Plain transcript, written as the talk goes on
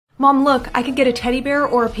Mom, look, I could get a teddy bear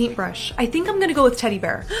or a paintbrush. I think I'm gonna go with teddy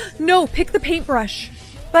bear. No, pick the paintbrush.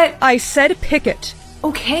 But I said pick it.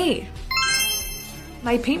 okay.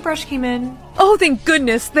 My paintbrush came in. Oh, thank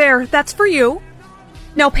goodness. There, that's for you.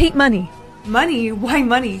 Now paint money. Money? Why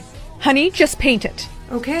money? Honey, just paint it.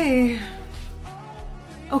 Okay.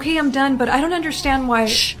 Okay, I'm done, but I don't understand why—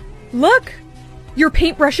 Shh! Look! Your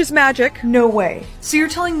paintbrush is magic. No way. So you're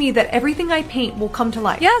telling me that everything I paint will come to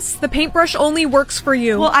life? Yes, the paintbrush only works for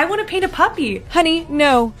you. Well, I want to paint a puppy. Honey,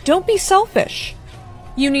 no, don't be selfish.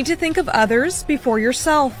 You need to think of others before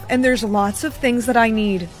yourself, and there's lots of things that I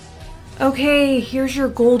need. Okay, here's your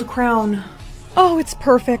gold crown. Oh, it's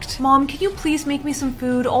perfect. Mom, can you please make me some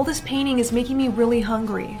food? All this painting is making me really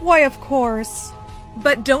hungry. Why, of course.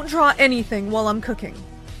 But don't draw anything while I'm cooking.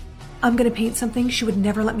 I'm gonna paint something she would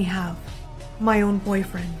never let me have. My own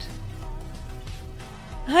boyfriend.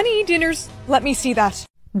 Honey, dinner's— Let me see that.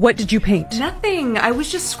 What did you paint? Nothing. I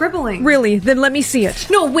was just scribbling. Really? Then let me see it.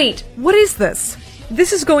 No, wait. What is this?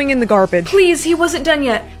 This is going in the garbage. Please, he wasn't done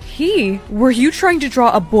yet. He? Were you trying to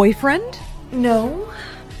draw a boyfriend? No.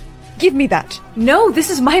 Give me that. No,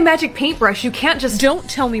 this is my magic paintbrush. You can't just— Don't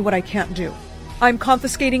tell me what I can't do. I'm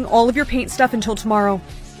confiscating all of your paint stuff until tomorrow.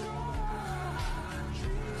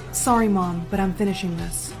 Sorry, Mom, but I'm finishing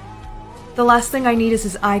this. The last thing I need is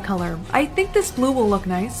his eye color. I think this blue will look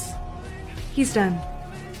nice. He's done.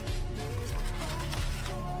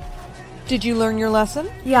 Did you learn your lesson?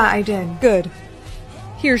 Yeah, I did. Good.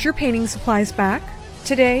 Here's your painting supplies back.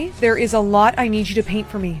 Today, there is a lot I need you to paint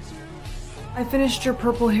for me. I finished your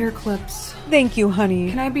purple hair clips. Thank you, honey.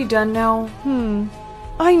 Can I be done now?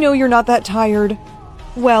 I know you're not that tired.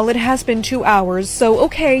 Well, it has been 2 hours, so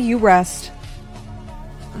okay, you rest.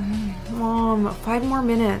 Mom, 5 more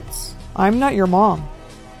minutes. I'm not your mom.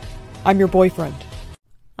 I'm your boyfriend.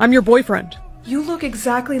 I'm your boyfriend. You look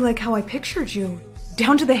exactly like how I pictured you.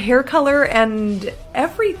 Down to the hair color and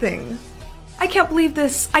everything. I can't believe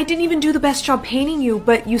this. I didn't even do the best job painting you,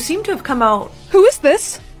 but you seem to have come out— Who is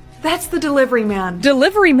this? That's the delivery man.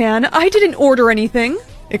 Delivery man? I didn't order anything.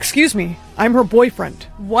 Excuse me, I'm her boyfriend.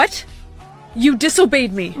 What? You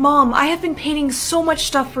disobeyed me. Mom, I have been painting so much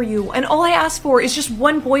stuff for you, and all I ask for is just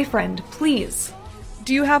one boyfriend, please.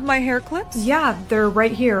 Do you have my hair clips? Yeah, they're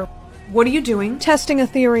right here. What are you doing? Testing a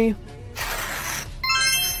theory.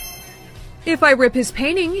 If I rip his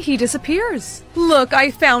painting, he disappears. Look, I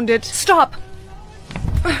found it. Stop!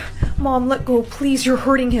 Mom, let go, please, you're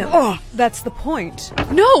hurting him. Oh, that's the point.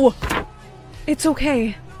 No! It's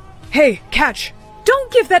okay. Hey, catch!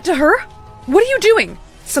 Don't give that to her! What are you doing?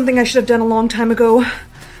 Something I should have done a long time ago.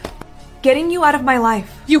 Getting you out of my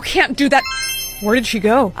life. You can't do that! Where did she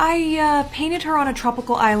go? I, painted her on a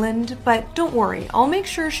tropical island, but don't worry, I'll make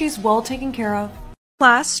sure she's well taken care of.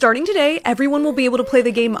 Class, starting today, everyone will be able to play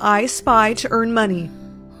the game I Spy to earn money.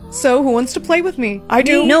 So, who wants to play with me? I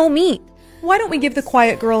do. No, me. Why don't we give the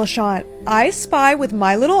quiet girl a shot? I spy with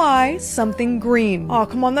my little eye something green. Aw,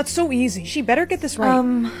 come on, that's so easy. She better get this right.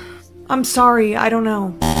 I'm sorry, I don't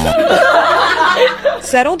know.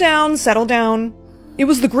 Settle down, settle down. It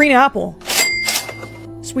was the green apple.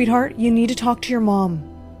 Sweetheart, you need to talk to your mom.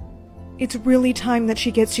 It's really time that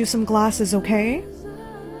she gets you some glasses, okay?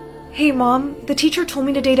 Hey, Mom, the teacher told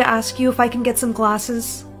me today to ask you if I can get some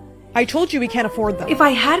glasses. I told you we can't afford them. If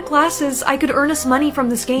I had glasses, I could earn us money from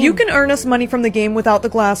this game. You can earn us money from the game without the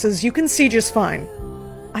glasses. You can see just fine.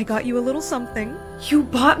 I got you a little something. You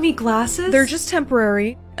bought me glasses? They're just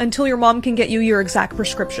temporary, until your mom can get you your exact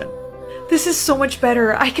prescription. This is so much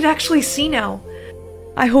better. I can actually see now.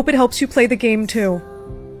 I hope it helps you play the game too.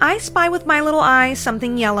 I spy with my little eye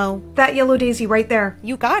something yellow. That yellow daisy right there.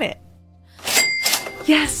 You got it.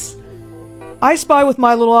 Yes! I spy with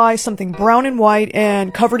my little eye something brown and white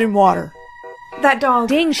and covered in water. That dog.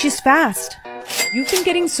 Dang, she's fast. You've been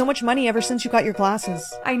getting so much money ever since you got your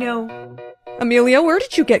glasses. I know. Amelia, where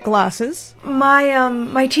did you get glasses?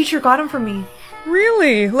 My teacher got them for me.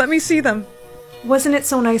 Really? Let me see them. Wasn't it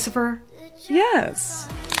so nice of her? Yes.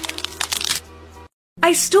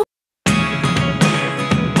 I still—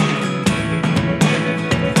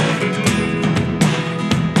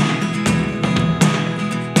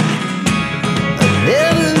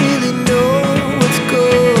 Never really know what's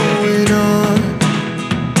going on.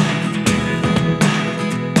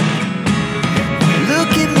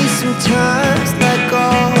 Look at me sometimes like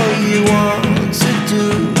all you want to do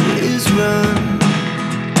is run.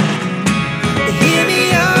 Hear me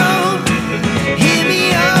out, hear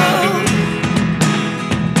me out.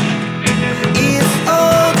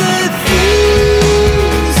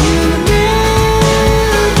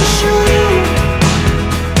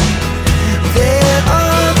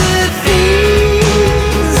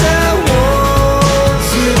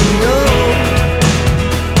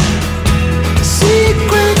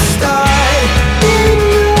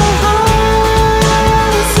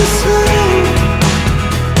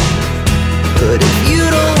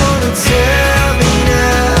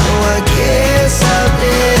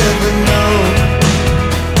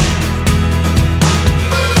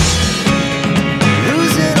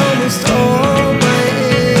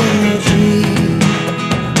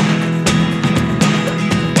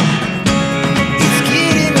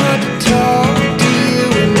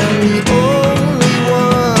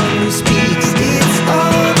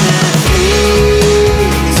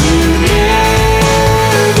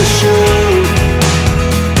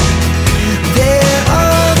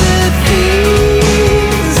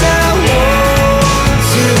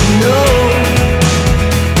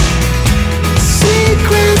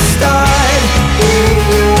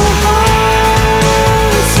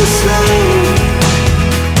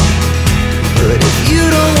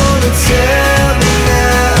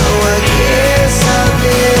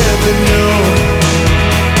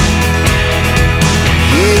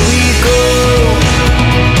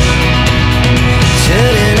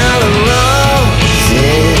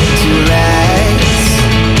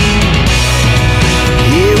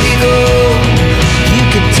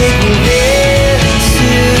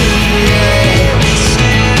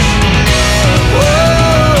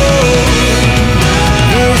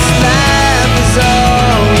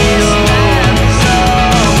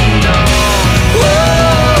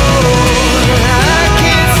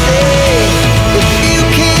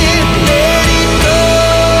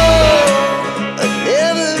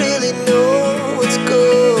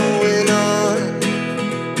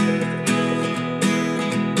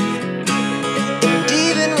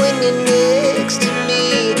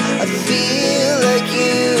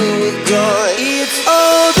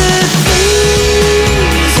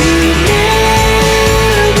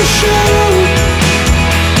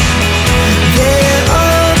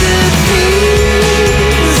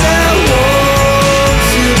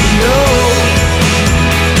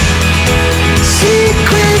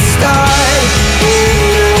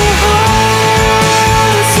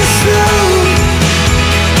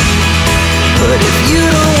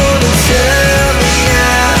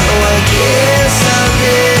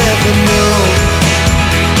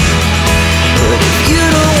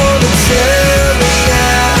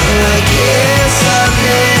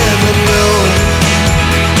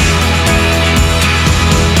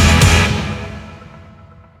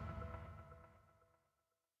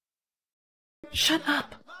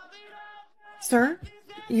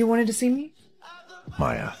 You wanted to see me?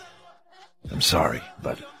 Maya, I'm sorry,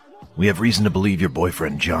 but we have reason to believe your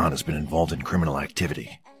boyfriend John has been involved in criminal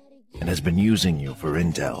activity and has been using you for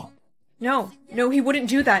intel. No, he wouldn't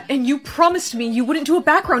do that, and you promised me you wouldn't do a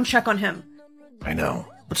background check on him. I know,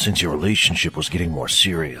 but since your relationship was getting more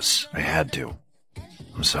serious, I had to.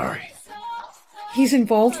 I'm sorry. He's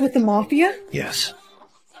involved with the Mafia? Yes.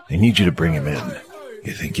 I need you to bring him in.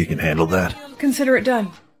 You think you can handle that? Consider it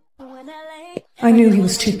done. I knew he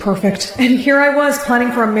was too perfect. And here I was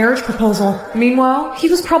planning for a marriage proposal. Meanwhile, he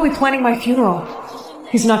was probably planning my funeral.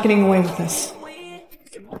 He's not getting away with this.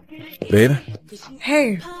 Babe?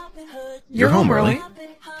 Hey. You're home early.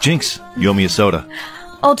 Jinx, you owe me a soda.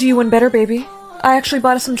 I'll do you one better, baby. I actually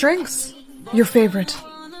bought us some drinks. Your favorite.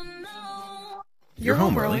 You're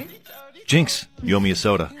home early. Jinx, you owe me a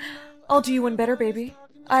soda. I'll do you one better, baby.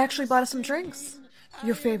 I actually bought us some drinks.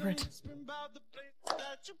 Your favorite.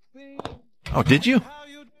 Oh, did you?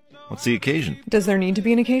 What's the occasion? Does there need to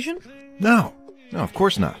be an occasion? No, of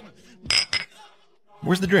course not.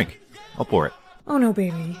 Where's the drink? I'll pour it. Oh no,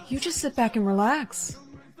 baby. You just sit back and relax.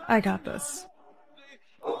 I got this.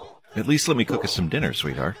 At least let me cook us some dinner,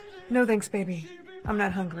 sweetheart. No thanks, baby. I'm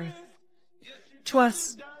not hungry. To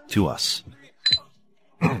us. To us.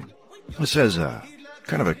 This has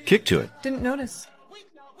kind of a kick to it. Didn't notice.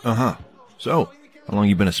 Uh-huh. So, how long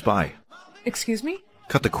you been a spy? Excuse me?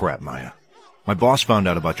 Cut the crap, Maya. My boss found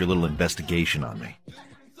out about your little investigation on me.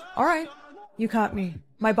 Alright. You caught me.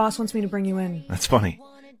 My boss wants me to bring you in. That's funny.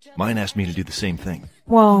 Mine asked me to do the same thing.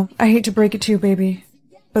 Well, I hate to break it to you, baby,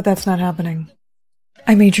 but that's not happening.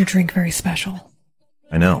 I made your drink very special.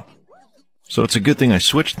 I know. So it's a good thing I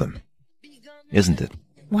switched them. Isn't it?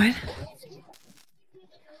 What?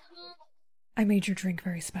 I made your drink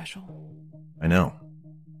very special. I know.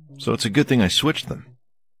 So it's a good thing I switched them.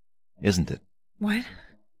 Isn't it? What?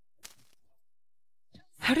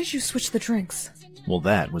 How did you switch the drinks? Well,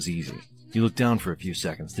 that was easy. You looked down for a few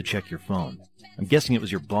seconds to check your phone. I'm guessing it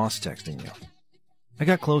was your boss texting you. I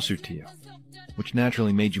got closer to you, which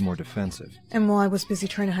naturally made you more defensive. And while I was busy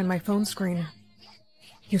trying to hide my phone screen,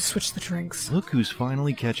 you switched the drinks. Look who's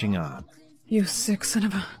finally catching on. You sick son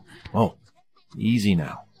of a... Oh, easy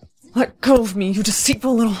now. Let go of me, you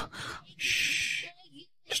deceitful little... Shh.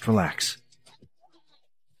 Just relax.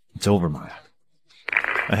 It's over, Maya.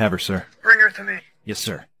 I have her, sir. Bring her to me. Yes,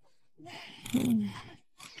 sir.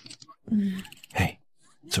 Hey,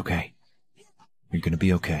 it's okay. You're gonna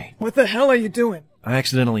be okay. What the hell are you doing? I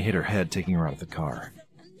accidentally hit her head taking her out of the car.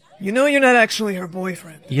 You know you're not actually her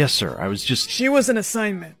boyfriend. Yes, sir. I was just... She was an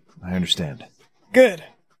assignment. I understand. Good.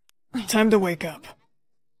 Time to wake up.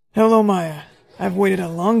 Hello, Maya. I've waited a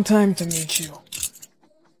long time to meet you.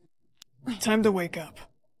 Time to wake up.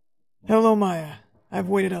 Hello, Maya. I've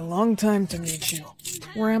waited a long time to meet you.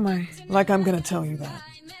 Where am I? Like I'm gonna tell you that.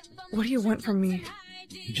 What do you want from me?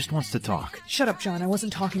 He just wants to talk. Shut up, John. I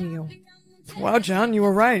wasn't talking to you. Wow, John, you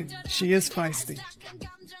were right. She is feisty.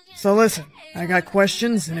 So listen, I got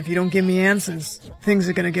questions, and if you don't give me answers, things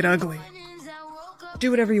are gonna get ugly.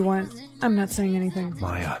 Do whatever you want. I'm not saying anything.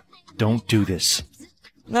 Maya, don't do this.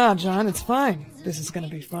 Nah, John, it's fine. This is gonna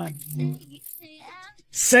be fun.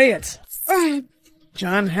 Say it!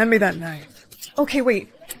 John, hand me that knife. Okay, wait.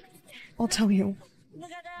 I'll tell you.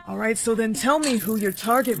 Alright, so then tell me who your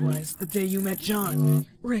target was the day you met John.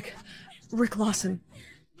 Rick Lawson.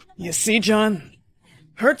 You see, John?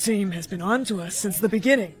 Her team has been on to us since the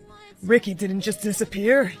beginning. Ricky didn't just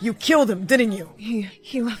disappear. You killed him, didn't you?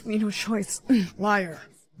 He left me no choice. Liar.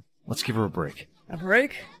 Let's give her a break. A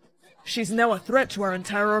break? She's now a threat to our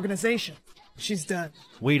entire organization. She's done.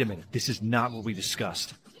 Wait a minute. This is not what we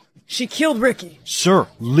discussed. She killed Ricky. Sir,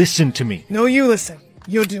 listen to me. No, you listen.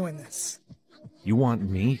 You're doing this. You want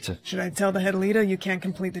me to... Should I tell the head leader you can't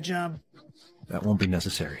complete the job? That won't be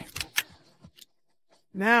necessary.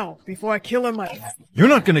 Now, before I kill her, You're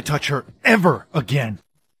not gonna touch her ever again.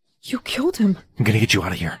 You killed him. I'm gonna get you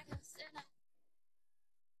out of here.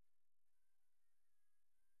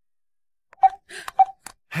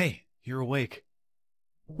 Hey, you're awake.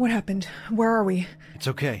 What happened? Where are we? It's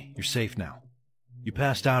okay. You're safe now. You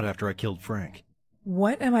passed out after I killed Frank.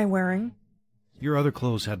 What am I wearing? Your other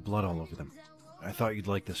clothes had blood all over them. I thought you'd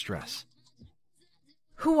like this dress.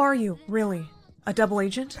 Who are you, really? A double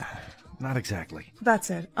agent? Not exactly. That's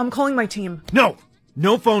it. I'm calling my team. No!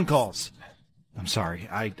 No phone calls! I'm sorry.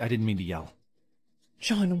 I didn't mean to yell.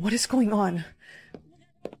 John, what is going on?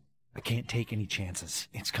 I can't take any chances.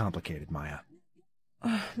 It's complicated, Maya.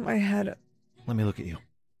 My head. Let me look at you.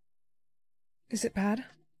 Is it bad?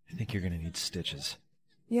 I think you're gonna need stitches.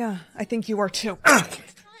 Yeah, I think you are too.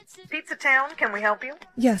 Pizza Town, can we help you?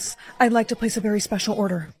 Yes, I'd like to place a very special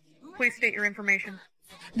order. Please state your information.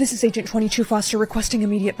 This is Agent 22 Foster requesting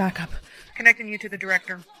immediate backup. Connecting you to the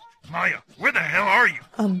director. Maya, where the hell are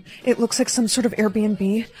you? It looks like some sort of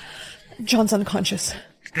Airbnb. John's unconscious.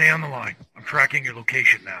 Stay on the line. I'm tracking your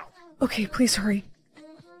location now. Okay, please hurry.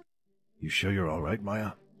 You sure you're alright,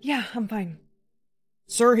 Maya? Yeah, I'm fine.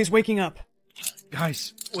 Sir, he's waking up.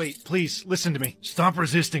 Guys, wait, please, listen to me. Stop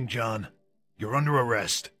resisting, John. You're under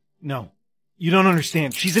arrest. No. You don't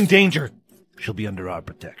understand. She's in danger. She'll be under our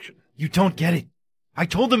protection. You don't get it. I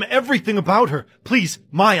told them everything about her. Please,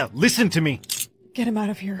 Maya, listen to me. Get him out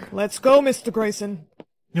of here. Let's go, Mr. Grayson.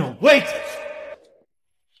 No, wait!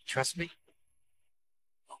 Trust me?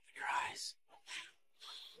 Open your eyes.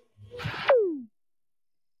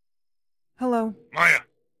 Hello. Maya,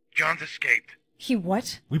 John's escaped. He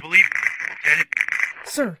what? We believe that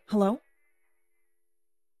Sir, hello?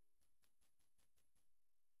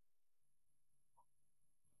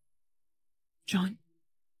 John?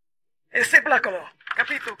 Estéplacalo.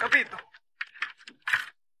 Capito, capito.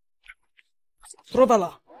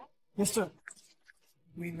 Tródala. Yes, sir.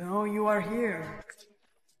 We know you are here.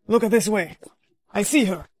 Look at this way. I see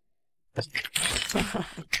her.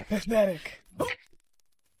 Pathetic.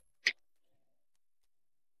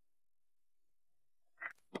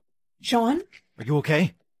 John? Are you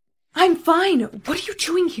okay? I'm fine. What are you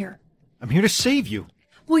doing here? I'm here to save you.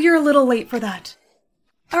 Well, you're a little late for that.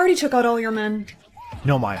 I already took out all your men.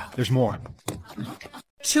 No, Maya, there's more.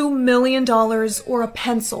 $2 million or a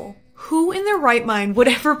pencil. Who in their right mind would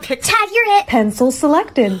ever pick— Tag, you're it. Pencil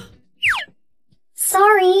selected.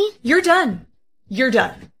 Sorry. You're done. You're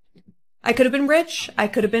done. I could have been rich. I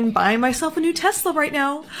could have been buying myself a new Tesla right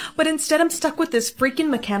now. But instead I'm stuck with this freaking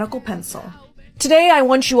mechanical pencil. Today I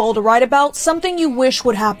want you all to write about something you wish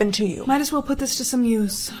would happen to you. Might as well put this to some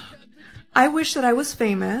use. I wish that I was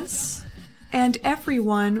famous and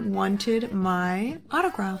everyone wanted my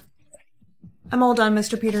autograph. I'm all done,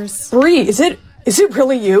 Mr. Peters. Bree, is it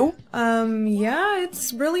really you? Yeah,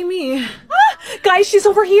 it's really me. Guys, she's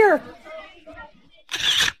over here.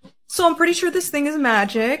 So I'm pretty sure this thing is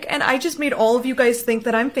magic, and I just made all of you guys think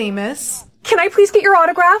that I'm famous. Can I please get your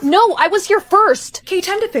autograph? No, I was here first. Okay,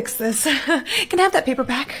 time to fix this. Can I have that paper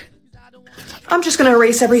back? I'm just gonna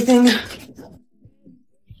erase everything.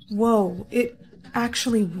 Whoa, it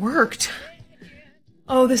actually worked.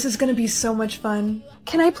 Oh, this is gonna be so much fun.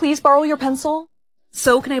 Can I please borrow your pencil?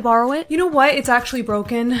 So, can I borrow it? You know what? It's actually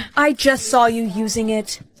broken. I just saw you using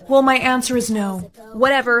it. Well, my answer is no.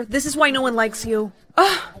 Whatever, this is why no one likes you.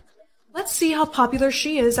 Let's see how popular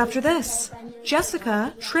she is after this.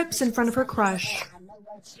 Jessica trips in front of her crush.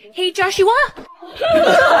 Hey, Joshua!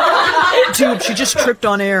 Dude, she just tripped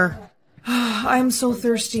on air. I'm so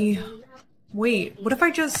thirsty. Wait, what if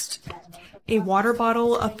I just— A water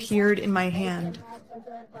bottle appeared in my hand.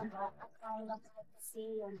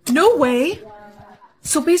 No way!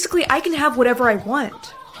 So basically I can have whatever I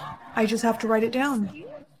want. I just have to write it down.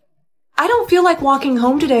 I don't feel like walking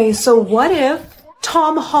home today, so what if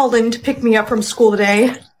Tom Holland picked me up from school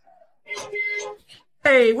today?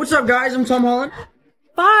 Hey, what's up, guys? I'm Tom Holland.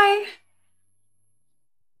 Bye!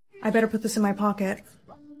 I better put this in my pocket.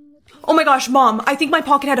 Oh my gosh, Mom, I think my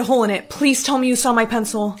pocket had a hole in it. Please tell me you saw my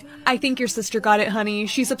pencil. I think your sister got it, honey.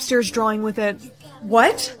 She's upstairs drawing with it.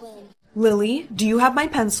 What? Lily, do you have my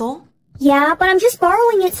pencil? Yeah, but I'm just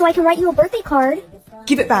borrowing it so I can write you a birthday card.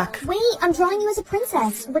 Give it back. Wait, I'm drawing you as a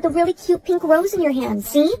princess with a really cute pink rose in your hand,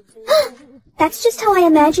 see? That's just how I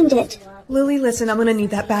imagined it. Lily, listen, I'm gonna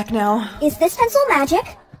need that back now. Is this pencil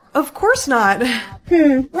magic? Of course not.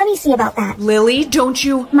 Let me see about that. Lily, don't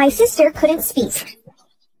you— My sister couldn't speak.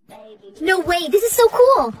 No way, this is so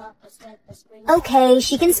cool. Okay,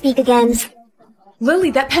 she can speak again.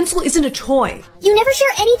 Lily, that pencil isn't a toy. You never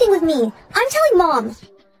share anything with me. I'm telling Mom.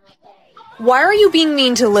 Why are you being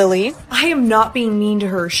mean to Lily? I am not being mean to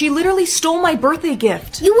her. She literally stole my birthday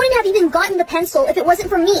gift. You wouldn't have even gotten the pencil if it wasn't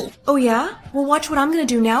for me. Oh yeah? Well, watch what I'm gonna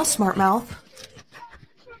do now, smart mouth.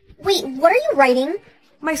 Wait, what are you writing?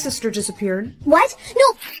 My sister disappeared. What?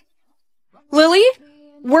 No. Lily?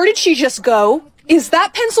 Where did she just go? Is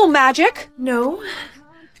that pencil magic? No?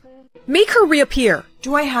 Make her reappear.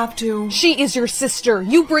 Do I have to? She is your sister.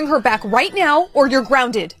 You bring her back right now or you're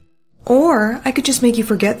grounded. Or I could just make you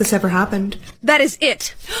forget this ever happened. That is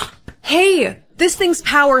it. Hey, this thing's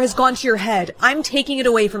power has gone to your head. I'm taking it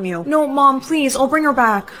away from you. No, Mom, please, I'll bring her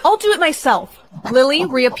back. I'll do it myself. Lily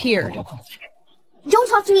reappeared. Don't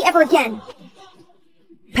talk to me ever again.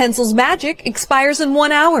 Pencil's magic expires in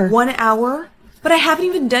 1 hour. 1 hour? But I haven't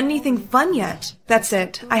even done anything fun yet. That's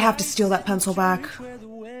it. I have to steal that pencil back.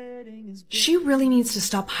 She really needs to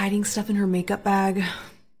stop hiding stuff in her makeup bag.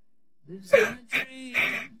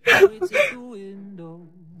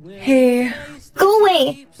 Hey, Go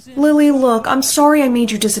away. Lily, look, I'm sorry I made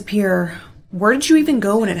you disappear. Where did you even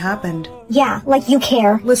go when it happened? Yeah, like you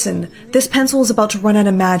care. Listen, this pencil is about to run out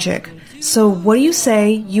of magic. So what do you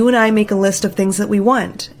say you and I make a list of things that we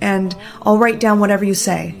want, and I'll write down whatever you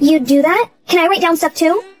say. You do that? Can I write down stuff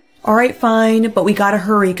too? Alright, fine, but we gotta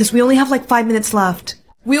hurry, because we only have like 5 minutes left.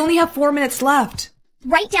 We only have 4 minutes left.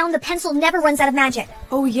 Write down the pencil never runs out of magic.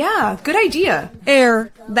 Oh yeah, good idea.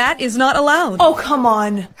 Air, that is not allowed. Oh, come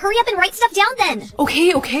on. Hurry up and write stuff down then.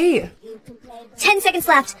 Okay. 10 seconds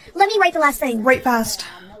left. Let me write the last thing. Write fast.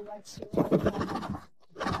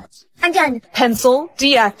 I'm done. Pencil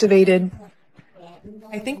deactivated.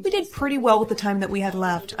 I think we did pretty well with the time that we had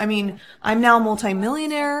left. I mean, I'm now a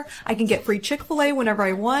multi-millionaire, I can get free Chick-fil-A whenever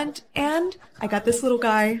I want, and I got this little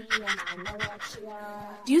guy.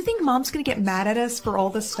 Do you think Mom's gonna get mad at us for all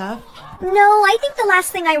this stuff? No, I think the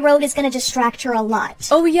last thing I wrote is gonna distract her a lot.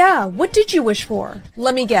 Oh yeah, what did you wish for?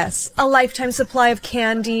 Let me guess. A lifetime supply of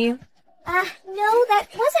candy? No, that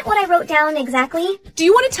wasn't what I wrote down exactly. Do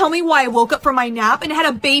you want to tell me why I woke up from my nap and had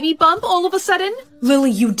a baby bump all of a sudden?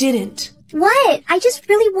 Lily, you didn't. What? I just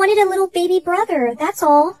really wanted a little baby brother, that's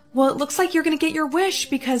all. Well, it looks like you're gonna get your wish,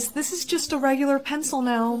 because this is just a regular pencil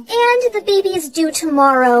now. And the baby is due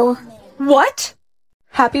tomorrow. What?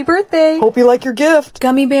 Happy birthday! Hope you like your gift.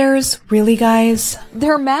 Gummy bears? Really, guys?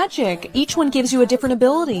 They're magic. Each one gives you a different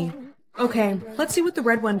ability. Okay, let's see what the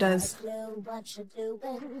red one does.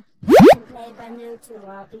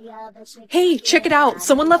 Hey, check it out.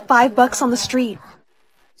 Someone left $5 on the street.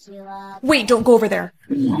 Wait, don't go over there.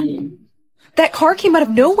 That car came out of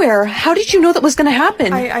nowhere. How did you know that was going to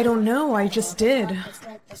happen? I don't know. I just did.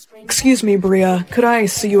 Excuse me, Bria. Could I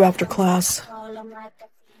see you after class?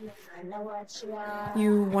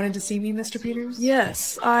 You wanted to see me, Mr. Peters?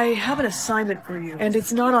 Yes, I have an assignment for you. And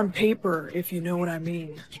it's not on paper, if you know what I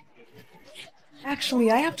mean.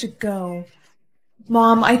 Actually, I have to go.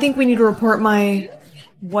 Mom, I think we need to report my...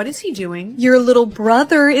 What is he doing? Your little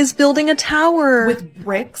brother is building a tower. With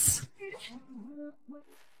bricks?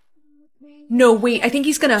 No, wait, I think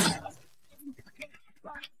he's gonna...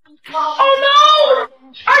 Oh no!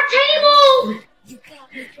 Our table!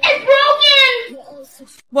 It's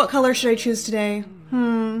broken! What color should I choose today?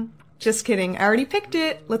 Just kidding. I already picked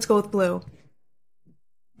it. Let's go with blue.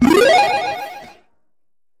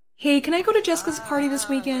 Hey, can I go to Jessica's party this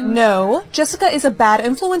weekend? No, Jessica is a bad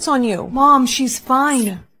influence on you. Mom, she's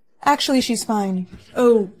fine. Actually, she's fine.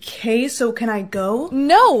 Okay, so can I go?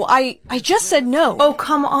 No, I just said no. Oh,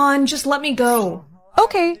 come on. Just let me go.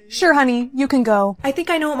 Okay, sure, honey. You can go. I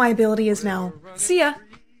think I know what my ability is now. See ya.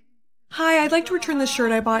 Hi, I'd like to return the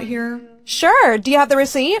shirt I bought here. Sure. Do you have the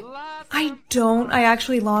receipt? I don't. I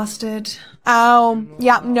actually lost it. Oh,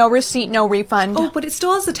 yeah, no receipt, no refund. Oh, but it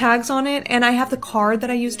still has the tags on it, and I have the card that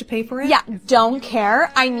I used to pay for it. Yeah, don't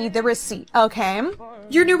care. I need the receipt, okay?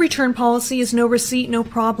 Your new return policy is no receipt, no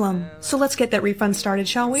problem. So let's get that refund started,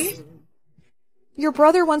 shall we? Your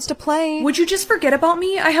brother wants to play. Would you just forget about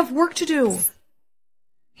me? I have work to do.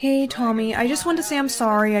 Hey, Tommy, I just wanted to say I'm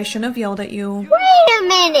sorry. I shouldn't have yelled at you. Wait a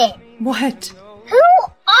minute! What? Who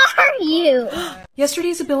are you?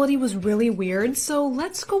 Yesterday's ability was really weird, so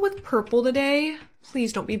let's go with purple today.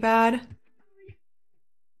 Please don't be bad.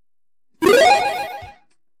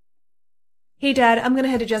 Hey, Dad, I'm gonna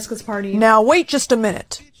head to Jessica's party. Now wait just a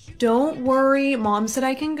minute. Don't worry, Mom said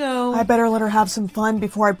I can go. I better let her have some fun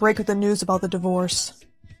before I break her the news about the divorce.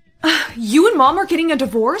 You and Mom are getting a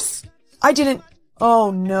divorce? I didn't...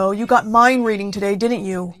 Oh no, you got mind reading today, didn't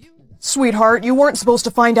you? Sweetheart, you weren't supposed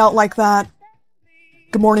to find out like that.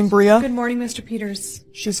 Good morning, Bria. Good morning, Mr. Peters.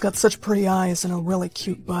 She's got such pretty eyes and a really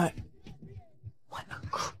cute butt. What a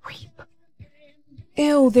creep.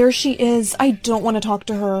 Ew, there she is. I don't want to talk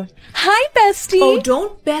to her. Hi, bestie! Oh,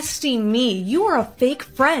 don't bestie me. You are a fake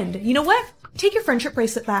friend. You know what? Take your friendship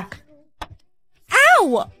bracelet back.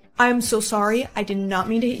 Ow! I'm so sorry. I did not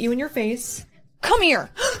mean to hit you in your face. Come here!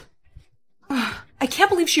 I can't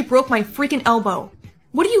believe she broke my freaking elbow.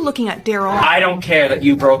 What are you looking at, Daryl? I don't care that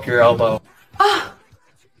you broke your elbow.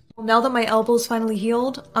 Well, now that my elbow's finally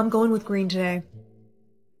healed, I'm going with green today.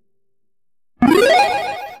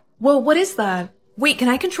 Whoa, what is that? Wait, can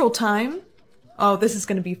I control time? Oh, this is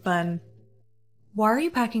gonna be fun. Why are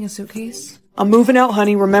you packing a suitcase? I'm moving out,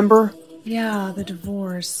 honey, remember? Yeah, the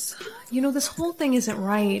divorce. You know, this whole thing isn't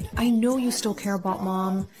right. I know you still care about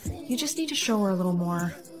Mom. You just need to show her a little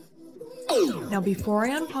more. Now, before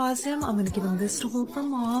I unpause him, I'm gonna give him this to hold for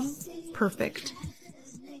Mom. Perfect.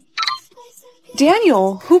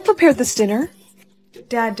 Daniel, who prepared this dinner?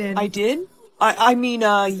 Dad did. I did? I mean,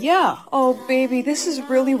 yeah. Oh, baby, this is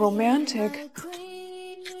really romantic.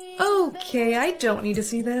 Okay, I don't need to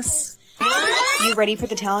see this. You ready for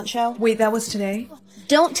the talent show? Wait, that was today?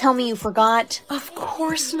 Don't tell me you forgot. Of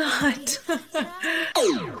course not.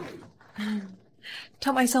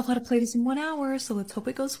 Taught myself how to play this in 1 hour, so let's hope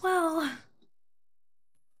it goes well.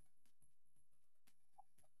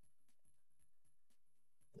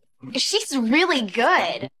 She's really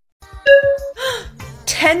good.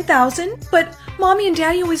 10,000? But Mommy and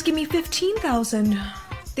Daddy always give me 15,000.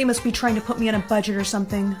 They must be trying to put me on a budget or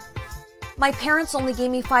something. My parents only gave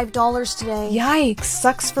me $5 today. Yikes,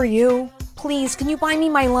 sucks for you. Please, can you buy me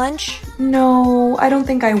my lunch? No, I don't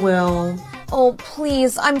think I will. Oh,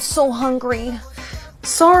 please, I'm so hungry.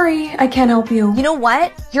 Sorry, I can't help you. You know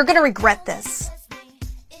what? You're gonna regret this.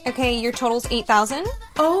 Okay, your total's 8,000?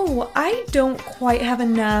 Oh, I don't quite have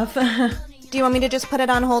enough. Do you want me to just put it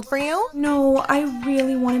on hold for you? No, I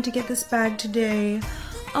really wanted to get this bag today.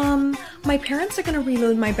 My parents are gonna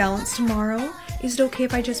reload my balance tomorrow. Is it okay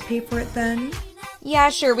if I just pay for it then? Yeah,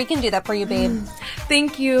 sure, we can do that for you, babe.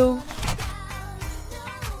 Thank you.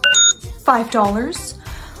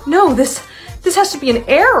 $5? No, this has to be an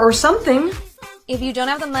error or something. If you don't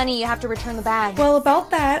have the money, you have to return the bag. Well, about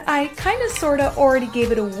that, I kinda sorta already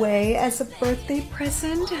gave it away as a birthday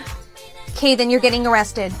present. Okay, then you're getting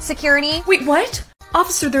arrested. Security? Wait, what?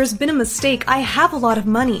 Officer, there's been a mistake. I have a lot of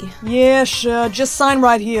money. Yeah, sure. Just sign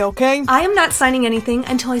right here, okay? I am not signing anything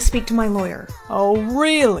until I speak to my lawyer. Oh,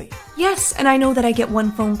 really? Yes, and I know that I get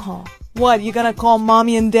one phone call. What, you gonna call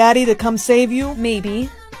Mommy and Daddy to come save you? Maybe.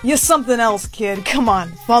 You're something else, kid. Come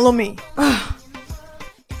on, follow me.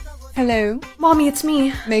 Hello? Mommy, it's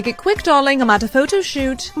me. Make it quick, darling. I'm at a photo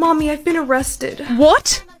shoot. Mommy, I've been arrested.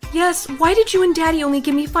 What? Yes, why did you and Daddy only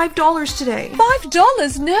give me $5 today?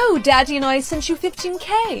 $5? No, Daddy and I sent you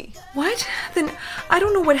 15K. What? Then I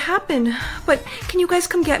don't know what happened, but can you guys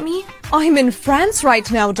come get me? I'm in France right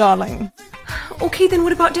now, darling. Okay, then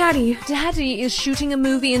what about Daddy? Daddy is shooting a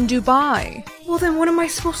movie in Dubai. Well, then what am I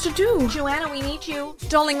supposed to do? Joanna, we need you.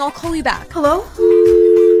 Darling, I'll call you back. Hello?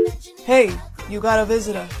 Hey, you got a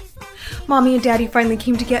visitor. Mommy and Daddy finally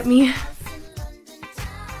came to get me.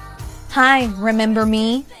 Hi, remember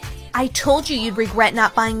me? I told you you'd regret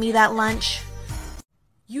not buying me that lunch.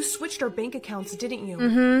 You switched our bank accounts, didn't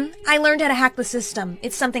you? I learned how to hack the system.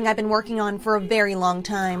 It's something I've been working on for a very long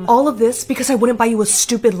time. All of this because I wouldn't buy you a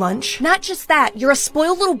stupid lunch? Not just that, you're a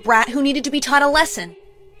spoiled little brat who needed to be taught a lesson.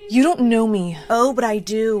 You don't know me. Oh, but I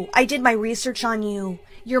do. I did my research on you.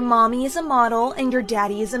 Your mommy is a model and your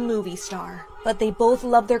daddy is a movie star. But they both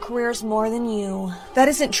love their careers more than you. That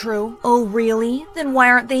isn't true. Oh, really? Then why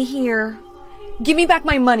aren't they here? Give me back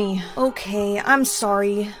my money. Okay, I'm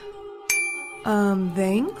sorry.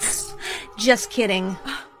 Thanks? Just kidding.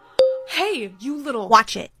 Hey, you little...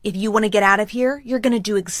 Watch it. If you want to get out of here, you're gonna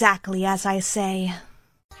do exactly as I say.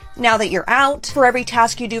 Now that you're out, for every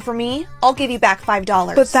task you do for me, I'll give you back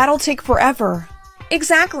 $5. But that'll take forever.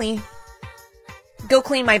 Exactly. Go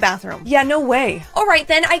clean my bathroom. Yeah, no way. Alright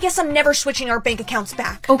then, I guess I'm never switching our bank accounts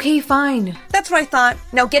back. Okay, fine. That's what I thought.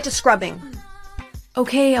 Now get to scrubbing.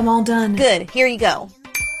 Okay, I'm all done. Good, here you go.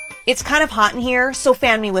 It's kind of hot in here, so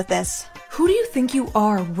fan me with this. Who do you think you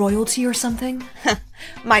are, royalty or something?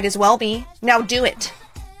 Might as well be. Now do it.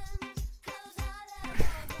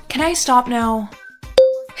 Can I stop now?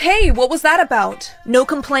 Hey, what was that about? No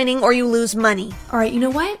complaining or you lose money. Alright, you know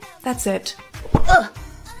what? That's it. Ugh!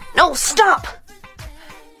 No, stop!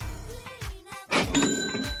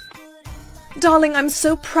 Darling, I'm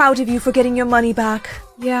so proud of you for getting your money back.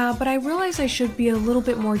 Yeah, but I realize I should be a little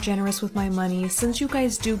bit more generous with my money, since you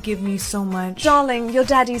guys do give me so much. Darling, your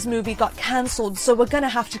daddy's movie got cancelled, so we're gonna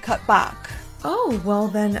have to cut back. Oh, well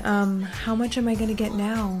then, how much am I gonna get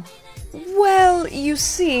now? Well, you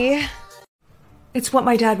see... It's what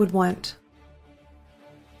my dad would want.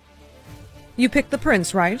 You picked the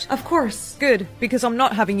prince, right? Of course. Good, because I'm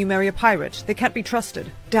not having you marry a pirate. They can't be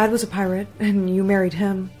trusted. Dad was a pirate, and you married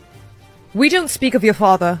him. We don't speak of your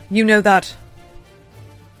father. You know that.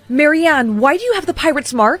 Marianne, why do you have the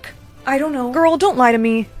pirate's mark? I don't know. Girl, don't lie to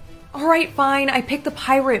me. Alright, fine, I picked the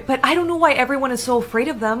pirate, but I don't know why everyone is so afraid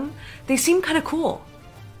of them. They seem kinda cool.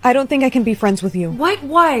 I don't think I can be friends with you. What?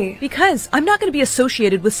 Why? Because I'm not going to be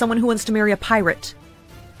associated with someone who wants to marry a pirate.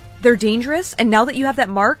 They're dangerous, and now that you have that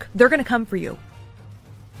mark, they're going to come for you.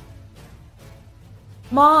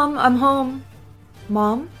 Mom, I'm home.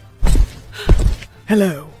 Mom?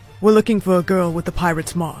 Hello. We're looking for a girl with the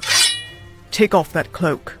pirate's mark. Take off that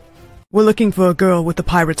cloak. We're looking for a girl with the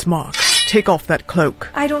pirate's mark. Take off that cloak.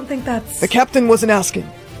 I don't think that's... The captain wasn't asking.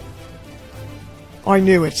 I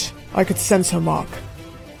knew it. I could sense her mark.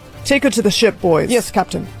 Take her to the ship, boys. Yes,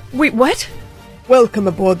 Captain. Wait, what? Welcome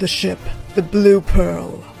aboard the ship, the Blue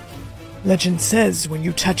Pearl. Legend says when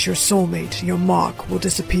you touch your soulmate, your mark will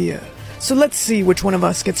disappear. So let's see which one of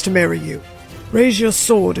us gets to marry you. Raise your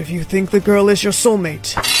sword if you think the girl is your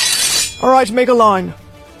soulmate. Alright, make a line.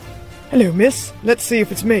 Hello, miss. Let's see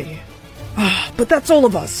if it's me. But that's all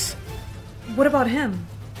of us. What about him?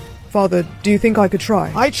 Father, do you think I could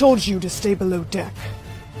try? I told you to stay below deck.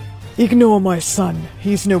 Ignore my son.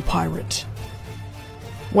 He's no pirate.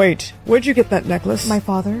 Wait, where'd you get that necklace? My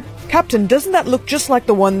father? Captain, doesn't that look just like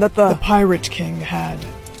the one that the Pirate King had?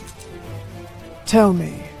 Tell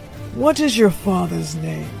me, what is your father's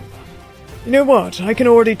name? You know what? I can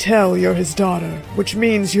already tell you're his daughter, which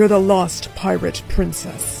means you're the lost pirate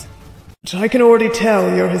princess. I can already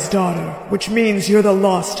tell you're his daughter, which means you're the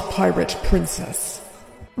lost pirate princess.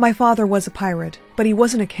 My father was a pirate, but he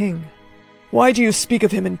wasn't a king. Why do you speak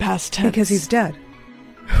of him in past tense? Because he's dead.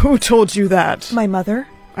 Who told you that? My mother?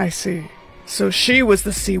 I see. So she was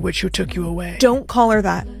the sea witch who took you away. Don't call her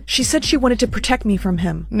that. She said she wanted to protect me from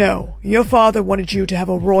him. No, your father wanted you to have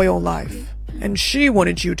a royal life. And she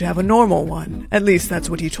wanted you to have a normal one. At least that's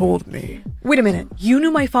what he told me. Wait a minute. You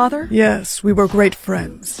knew my father? Yes, we were great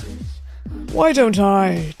friends. Why don't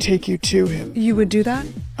I take you to him? You would do that?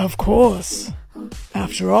 Of course.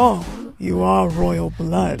 After all, you are royal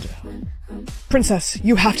blood. Princess,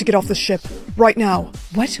 you have to get off the ship. Right now.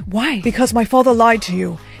 What? Why? Because my father lied to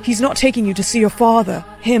you. He's not taking you to see your father.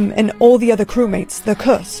 Him and all the other crewmates. They're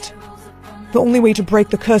cursed. The only way to break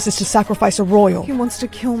the curse is to sacrifice a royal. He wants to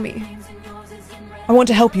kill me. I want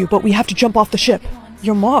to help you, but we have to jump off the ship.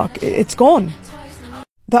 Your mark, it's gone.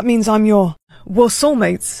 That means we're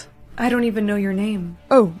soulmates. I don't even know your name.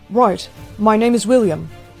 Oh, right. My name is William.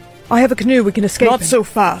 I have a canoe we can escape Not in. so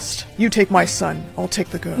fast. You take my son. I'll take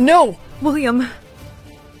the girl. No! William.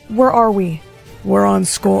 Where are we? We're on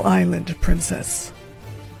Skull Island, princess.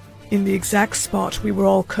 In the exact spot we were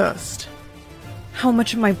all cursed. How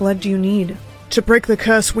much of my blood do you need? To break the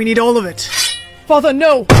curse, we need all of it. Father,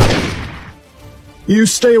 no! You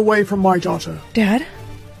stay away from my daughter. Dad?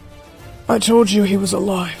 I told you he was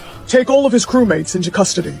alive. Take all of his crewmates into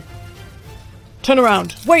custody. Turn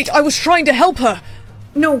around. Wait, I was trying to help her!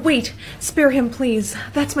 No, wait. Spare him, please.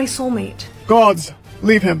 That's my soulmate. Guards,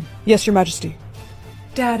 leave him. Yes, Your Majesty.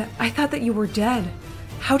 Dad, I thought that you were dead.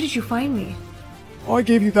 How did you find me? I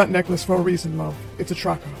gave you that necklace for a reason, love. It's a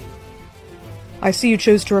tracker. I see you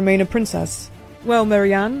chose to remain a princess. Well,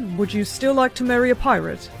 Marianne, would you still like to marry a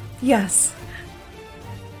pirate? Yes.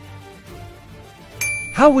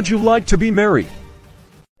 How would you like to be married?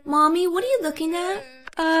 Mommy, what are you looking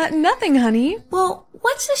at? Nothing, honey. Well,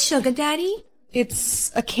 what's a sugar daddy?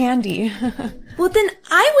 It's a candy. Well, then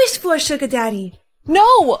I wish for a sugar daddy.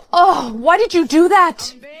 No! Oh, why did you do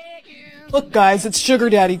that? Look, guys, it's Sugar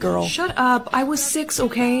Daddy Girl. Shut up. I was 6,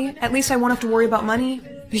 okay? At least I won't have to worry about money.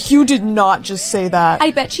 You did not just say that.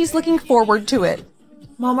 I bet she's looking forward to it.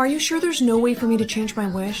 Mom, are you sure there's no way for me to change my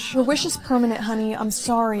wish? Your wish is permanent, honey. I'm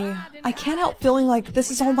sorry. I can't help feeling like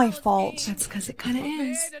this is all my fault. That's because it kind of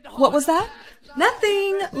is. What was that?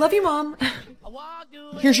 Nothing. Love you, Mom.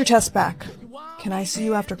 Here's your test back. Can I see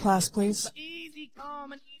you after class, please?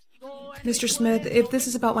 Mr. Smith, if this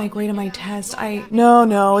is about my grade on my test,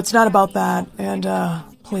 No, it's not about that. And,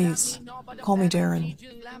 please, call me Darren.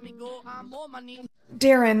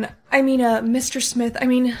 Darren, Mr. Smith,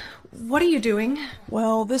 what are you doing?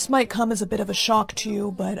 Well, this might come as a bit of a shock to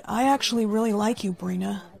you, but I actually really like you,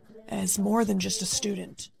 Brina, as more than just a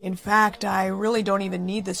student. In fact, I really don't even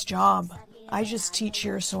need this job. I just teach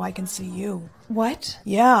here so I can see you. What?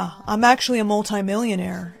 Yeah, I'm actually a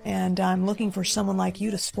multimillionaire, and I'm looking for someone like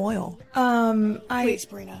you to spoil. Please,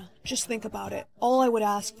 Brina, just think about it. All I would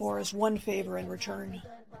ask for is one favor in return.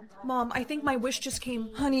 Mom, I think my wish just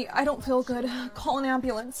came. Honey, I don't feel good. Call an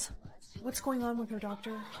ambulance. What's going on with her,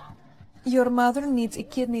 doctor? Your mother needs a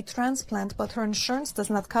kidney transplant, but her insurance does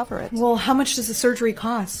not cover it. Well, how much does the surgery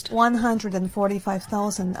cost?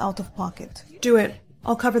 $145,000 out of pocket. Do it.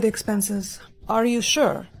 I'll cover the expenses. Are you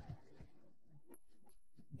sure?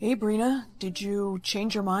 Hey, Brina, did you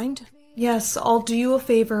change your mind? Yes, I'll do you a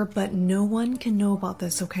favor, but no one can know about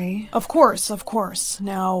this, okay? Of course.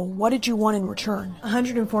 Now, what did you want in return?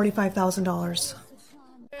 $145,000.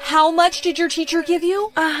 How much did your teacher give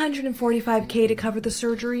you? $145K to cover the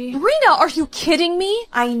surgery. Brina, are you kidding me?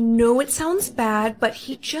 I know it sounds bad, but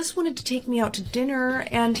he just wanted to take me out to dinner,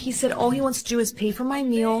 and he said all he wants to do is pay for my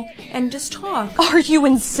meal and just talk. Are you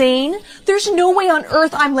insane? There's no way on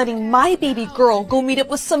earth I'm letting my baby girl go meet up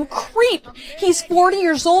with some creep. He's 40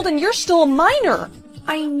 years old and you're still a minor.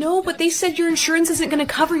 I know, but they said your insurance isn't going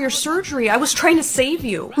to cover your surgery. I was trying to save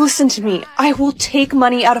you. Listen to me. I will take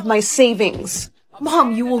money out of my savings.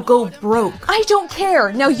 Mom, you will go broke. I don't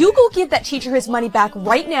care. Now you go give that teacher his money back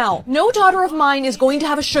right now. No daughter of mine is going to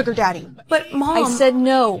have a sugar daddy. But Mom... I said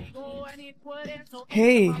no.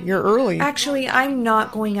 Hey, you're early. Actually, I'm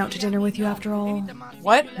not going out to dinner with you after all.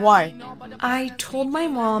 What? Why? I told my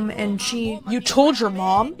mom and she... You told your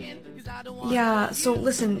mom? Yeah, so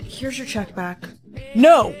listen, here's your check back.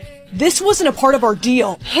 No! This wasn't a part of our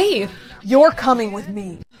deal. Hey! You're coming with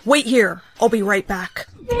me. Wait here. I'll be right back.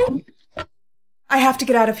 I have to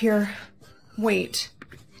get out of here. Wait.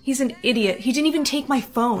 He's an idiot. He didn't even take my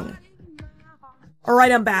phone.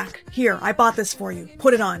 Alright, I'm back. Here, I bought this for you.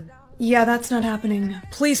 Put it on. Yeah, that's not happening.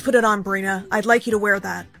 Please put it on, Brina. I'd like you to wear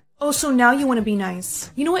that. Oh, so now you want to be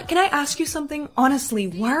nice. You know what, can I ask you something? Honestly,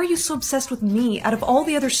 why are you so obsessed with me out of all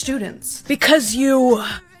the other students? Because you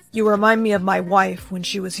remind me of my wife when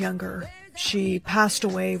she was younger. She passed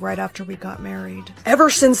away right after we got married. Ever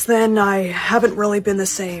since then, I haven't really been the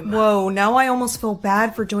same. Whoa, now I almost feel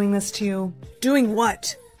bad for doing this to you. Doing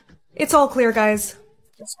what? It's all clear, guys.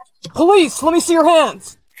 Police, let me see your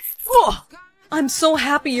hands! Ugh. I'm so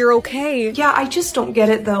happy you're okay. Yeah, I just don't get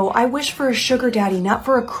it, though. I wish for a sugar daddy, not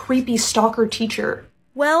for a creepy stalker teacher.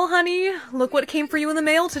 Well, honey, look what came for you in the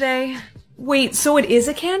mail today. Wait, so it is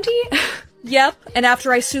a candy? Yep, and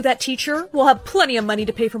after I sue that teacher, we'll have plenty of money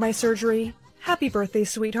to pay for my surgery. Happy birthday,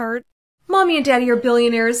 sweetheart. Mommy and Daddy are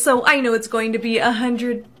billionaires, so I know it's going to be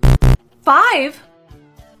 105.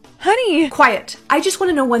 Honey! Quiet. I just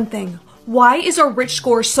want to know one thing. Why is our rich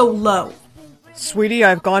score so low? Sweetie,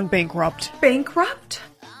 I've gone bankrupt. Bankrupt?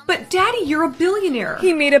 But Daddy, you're a billionaire.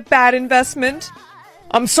 He made a bad investment.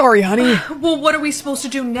 I'm sorry, honey. Well, what are we supposed to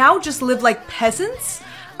do now? Just live like peasants?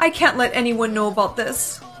 I can't let anyone know about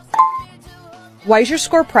this. Why is your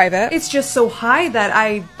score private? It's just so high that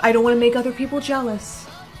I don't want to make other people jealous.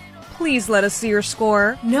 Please let us see your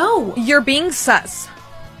score. No. You're being sus.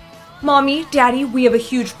 Mommy, Daddy, we have a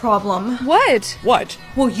huge problem. What? What?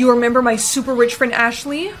 Well, you remember my super rich friend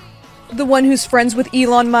Ashley? The one who's friends with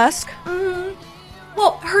Elon Musk?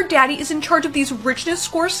 Well, her daddy is in charge of these richness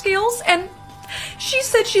score scales, and she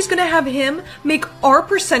said she's gonna have him make our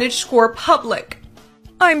percentage score public.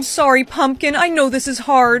 I'm sorry, Pumpkin. I know this is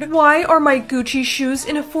hard. Why are my Gucci shoes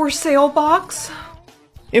in a for sale box?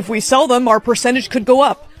 If we sell them, our percentage could go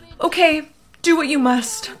up. Okay, do what you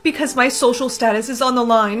must, because my social status is on the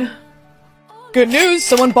line. Good news,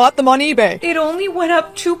 someone bought them on eBay. It only went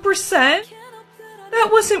up 2%? That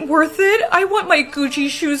wasn't worth it. I want my Gucci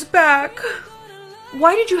shoes back.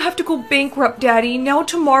 Why did you have to go bankrupt, Daddy? Now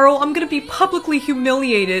tomorrow I'm gonna be publicly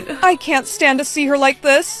humiliated. I can't stand to see her like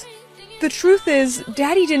this. The truth is,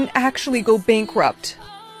 Daddy didn't actually go bankrupt.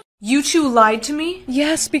 You two lied to me?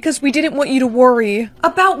 Yes, because we didn't want you to worry.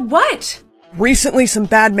 About what? Recently, some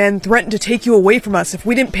bad men threatened to take you away from us if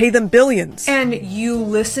we didn't pay them billions. And you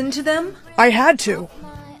listened to them? I had to.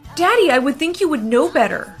 Daddy, I would think you would know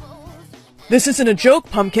better. This isn't a joke,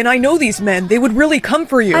 Pumpkin. I know these men. They would really come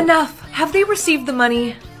for you. Enough. Have they received the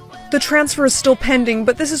money? The transfer is still pending,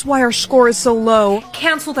 but this is why our score is so low.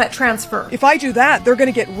 Cancel that transfer. If I do that, they're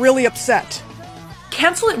gonna get really upset.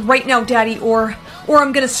 Cancel it right now, Daddy, or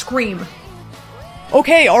I'm gonna scream.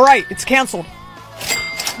 Okay, alright, it's canceled.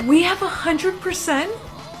 We have 100%?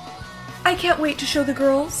 I can't wait to show the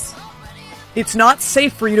girls. It's not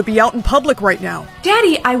safe for you to be out in public right now.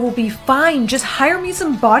 Daddy, I will be fine. Just hire me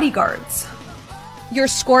some bodyguards. Your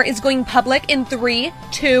score is going public in 3,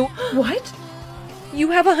 2... What?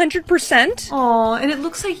 You have 100%? Aw, and it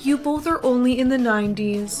looks like you both are only in the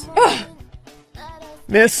 90s. Ugh.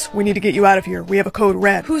 Miss, we need to get you out of here. We have a code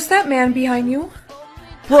red. Who's that man behind you?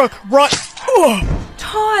 Brooke, run! Ugh.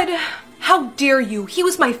 Todd! How dare you? He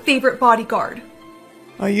was my favorite bodyguard.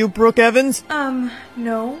 Are you Brooke Evans?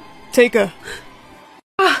 No. Take a...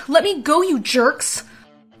 Let me go, you jerks!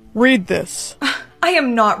 Read this. I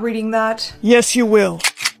am not reading that. Yes, you will.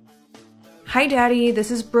 Hi, Daddy.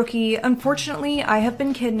 This is Brookie. Unfortunately, I have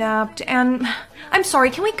been kidnapped, and... I'm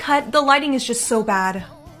sorry, can we cut? The lighting is just so bad.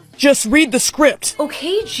 Just read the script.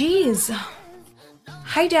 Okay, jeez.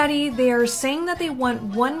 Hi, Daddy. They are saying that they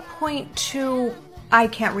want 1.2... I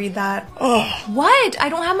can't read that. Ugh. What? I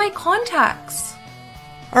don't have my contacts.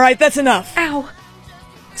 Alright, that's enough. Ow.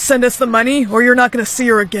 Send us the money, or you're not gonna see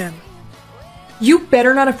her again. You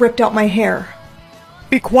better not have ripped out my hair.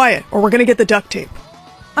 Be quiet, or we're gonna get the duct tape.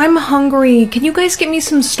 I'm hungry. Can you guys get me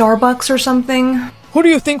some Starbucks or something? Who do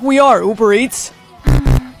you think we are, Uber Eats?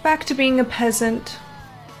 Back to being a peasant.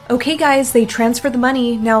 Okay, guys, they transferred the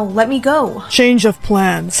money. Now let me go. Change of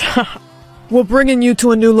plans. We're bringing you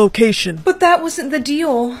to a new location. But that wasn't the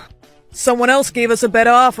deal. Someone else gave us a better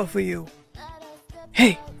offer for you.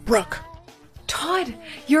 Hey, Brooke. Todd,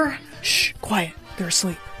 you're... Shh, quiet. They're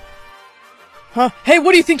asleep. Huh? Hey,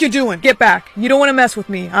 what do you think you're doing? Get back. You don't want to mess with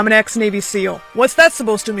me. I'm an ex-Navy SEAL. What's that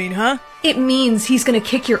supposed to mean, huh? It means he's gonna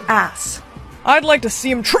kick your ass. I'd like to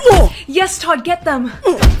see him Oh! Yes, Todd, get them!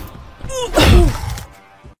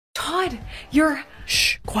 Todd, you're...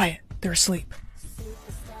 Shh, quiet. They're asleep.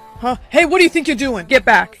 Huh? Hey, what do you think you're doing? Get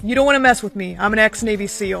back. You don't want to mess with me. I'm an ex-Navy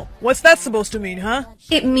SEAL. What's that supposed to mean, huh?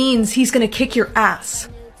 It means he's gonna kick your ass.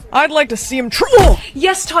 I'd like to see him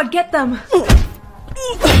Yes, Todd, get them!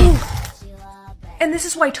 And this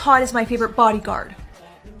is why Todd is my favorite bodyguard.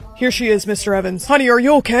 Here she is, Mr. Evans. Honey, are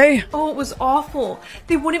you okay? Oh, it was awful.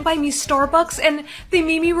 They wouldn't buy me Starbucks, and they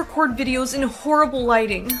made me record videos in horrible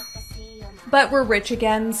lighting. But we're rich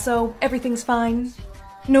again, so everything's fine.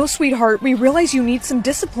 No, sweetheart, we realize you need some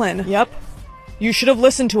discipline. Yep. You should have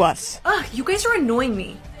listened to us. Ugh, you guys are annoying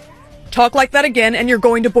me. Talk like that again, and you're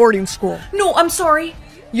going to boarding school. No, I'm sorry.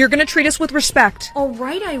 You're gonna treat us with respect.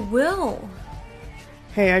 Alright, I will.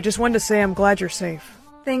 Hey, I just wanted to say I'm glad you're safe.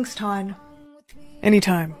 Thanks, Todd.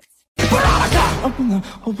 Anytime.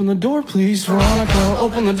 Open the door, please. Veronica,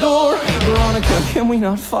 open the door. Veronica, can we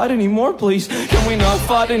not fight anymore, please? Can we not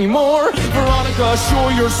fight anymore? Veronica,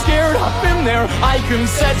 sure you're scared. I've been there. I can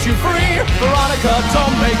set you free. Veronica,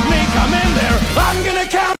 don't make me come in there. I'm gonna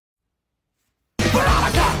count.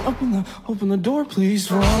 Veronica, open the door, please.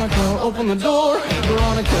 Veronica, open the door.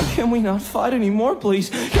 Veronica, can we not fight anymore, please?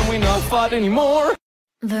 Can we not fight anymore?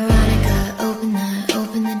 Veronica, open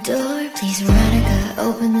the door, please. Veronica,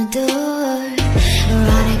 open the door.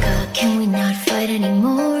 Veronica, can we not fight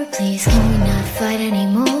anymore, please? Can we not fight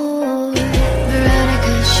anymore?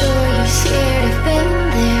 Veronica, sure you're scared, I've been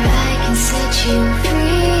there. I can set you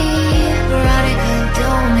free. Veronica,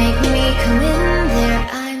 don't make me come in there.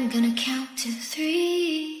 I'm gonna count to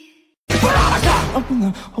 3.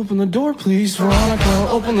 Veronica, open the door, please. Veronica,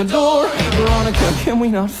 open the door. Veronica, can we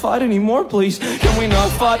not fight anymore, please? Can we not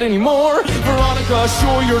fight anymore? Veronica,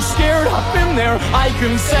 sure you're scared. I've been there. I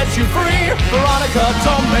can set you free. Veronica,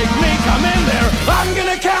 don't make me come in there. I'm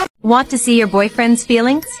gonna count. Want to see your boyfriend's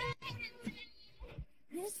feelings?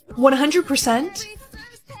 100%?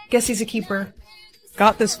 Guess he's a keeper.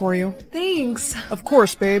 Got this for you. Thanks. Of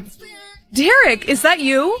course, babe. Derek, is that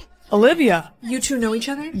you? Olivia. You two know each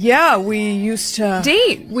other? Yeah, we used to...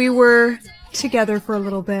 Date. We were together for a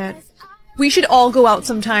little bit. We should all go out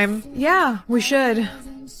sometime. Yeah, we should.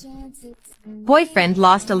 Boyfriend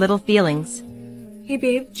lost a little feelings. Hey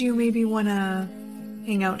babe, do you maybe wanna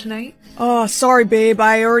hang out tonight? Oh, sorry babe,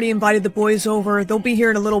 I already invited the boys over. They'll be here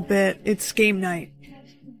in a little bit. It's game night.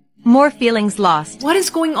 More feelings lost. What is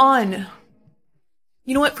going on?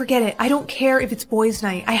 You know what, forget it. I don't care if it's boys'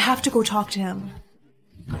 night. I have to go talk to him.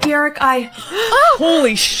 Derek, Oh!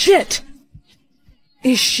 Holy shit!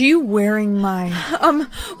 Is she wearing my...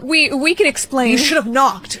 we can explain. You should have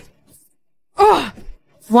knocked. Ugh!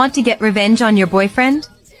 Want to get revenge on your boyfriend?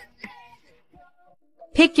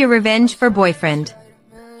 Pick your revenge for boyfriend.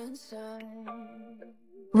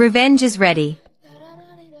 Revenge is ready.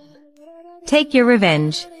 Take your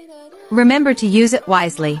revenge. Remember to use it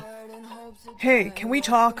wisely. Hey, can we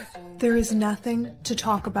talk? There is nothing to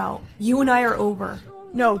talk about. You and I are over.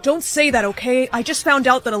 No, don't say that, okay? I just found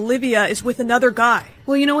out that Olivia is with another guy.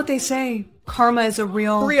 Well, you know what they say. Karma is a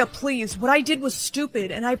real... Maria, please. What I did was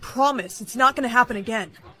stupid, and I promise it's not gonna happen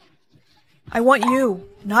again. I want you,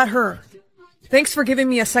 not her. Thanks for giving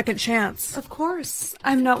me a second chance. Of course.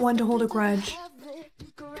 I'm not one to hold a grudge.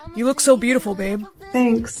 You look so beautiful, babe.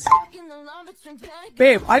 Thanks.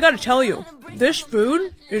 Babe, I gotta tell you, this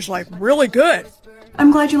food is like really good.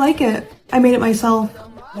 I'm glad you like it. I made it myself.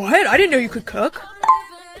 What? I didn't know you could cook.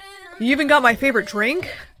 You even got my favorite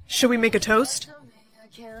drink. Should we make a toast?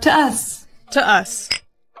 To us. To us.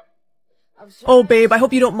 Oh, babe, I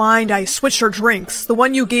hope you don't mind. I switched our drinks. The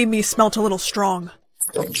one you gave me smelt a little strong.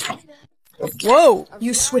 Whoa!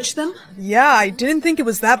 You switched them? Yeah, I didn't think it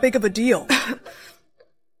was that big of a deal.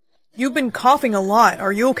 You've been coughing a lot.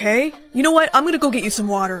 Are you okay? You know what? I'm gonna go get you some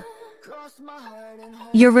water.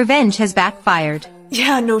 Your revenge has backfired.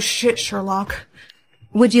 Yeah, no shit, Sherlock.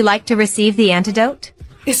 Would you like to receive the antidote?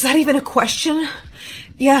 Is that even a question?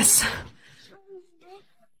 Yes.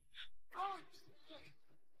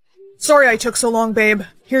 Sorry I took so long, babe.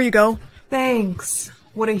 Here you go. Thanks.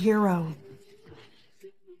 What a hero.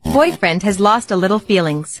 Boyfriend has lost a little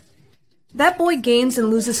feelings. That boy gains and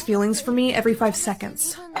loses feelings for me every 5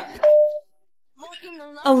 seconds.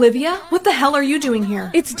 Olivia? What the hell are you doing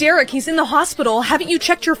here? It's Derek. He's in the hospital. Haven't you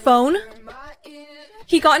checked your phone?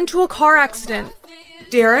 He got into a car accident.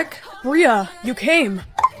 Derek? Bria, you came.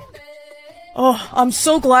 Oh, I'm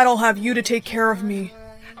so glad I'll have you to take care of me.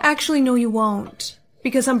 Actually, no, you won't.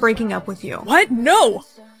 Because I'm breaking up with you. What? No!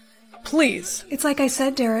 Please. It's like I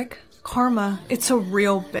said, Derek. Karma. It's a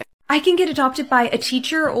real bitch. I can get adopted by a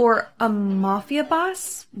teacher or a mafia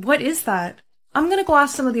boss? What is that? I'm gonna go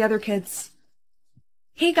ask some of the other kids.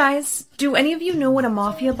 Hey guys, do any of you know what a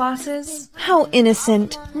mafia boss is? How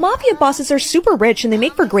innocent. Mafia bosses are super rich and they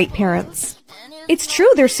make for great parents. It's true,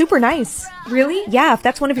 they're super nice. Really? Yeah, if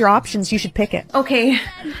that's one of your options, you should pick it. Okay.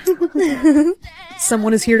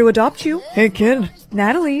 Someone is here to adopt you. Hey, kid.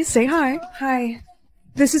 Natalie, say hi. Hi.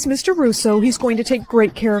 This is Mr. Russo. He's going to take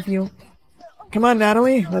great care of you. Come on,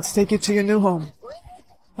 Natalie. Let's take you to your new home.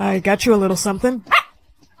 I got you a little something.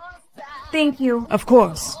 Thank you. Of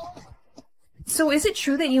course. So is it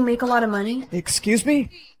true that you make a lot of money? Excuse me?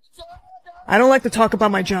 I don't like to talk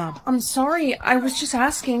about my job. I'm sorry, I was just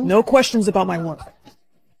asking. No questions about my work.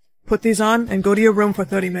 Put these on and go to your room for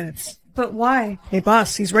 30 minutes. But why? Hey,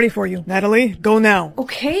 boss, he's ready for you. Natalie, go now.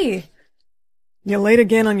 Okay. You're late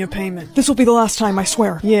again on your payment. This will be the last time, I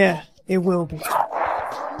swear. Yeah, it will be.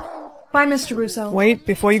 Bye, Mr. Russo. Wait,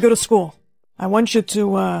 before you go to school. I want you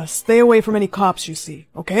to, stay away from any cops you see,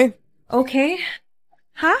 okay? Okay.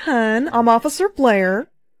 Hi, hun. I'm Officer Blair.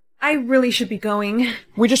 I really should be going.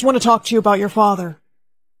 We just want to talk to you about your father.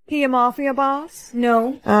 He a mafia boss?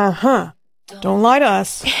 No. Uh-huh. Don't lie to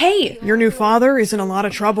us. Hey! Your new father is in a lot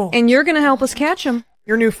of trouble. And you're gonna help us catch him.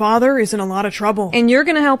 Your new father is in a lot of trouble. And you're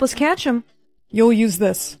gonna help us catch him. You'll use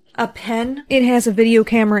this. A pen? It has a video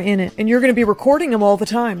camera in it. And you're gonna be recording him all the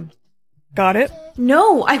time. Got it?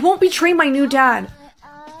 No, I won't betray my new dad.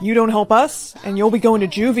 You don't help us, and you'll be going to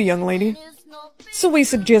juvie, young lady. So we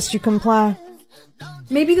suggest you comply.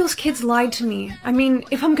 Maybe those kids lied to me. I mean,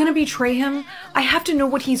 if I'm gonna betray him, I have to know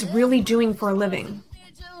what he's really doing for a living.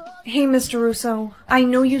 Hey, Mr. Russo, I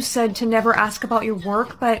know you said to never ask about your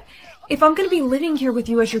work, but if I'm gonna be living here with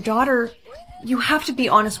you as your daughter, you have to be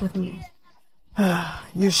honest with me.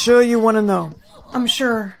 You sure you want to know? I'm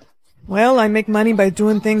sure. Well, I make money by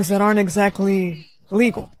doing things that aren't exactly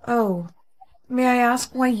legal. Oh. May I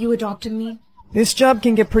ask why you adopted me? This job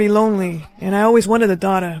can get pretty lonely, and I always wanted a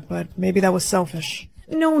daughter, but maybe that was selfish.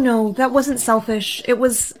 No, that wasn't selfish. It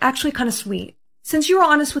was actually kind of sweet. Since you were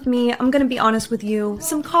honest with me, I'm gonna be honest with you.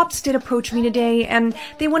 Some cops did approach me today, and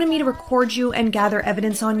they wanted me to record you and gather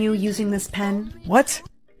evidence on you using this pen. What?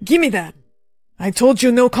 Give me that! I told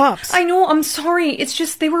you no cops! I know, I'm sorry. It's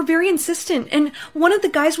just they were very insistent, and one of the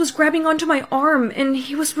guys was grabbing onto my arm, and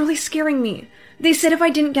he was really scaring me. They said if I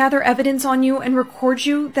didn't gather evidence on you and record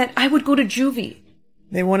you, that I would go to juvie.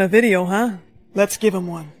 They want a video, huh? Let's give them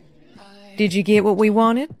one. Did you get what we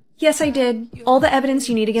wanted? Yes, I did. All the evidence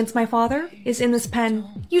you need against my father is in this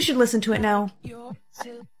pen. You should listen to it now.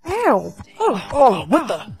 Ow! Oh, what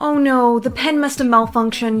the? Oh no, the pen must have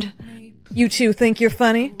malfunctioned. You two think you're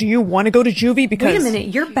funny? Do you want to go to juvie because— Wait a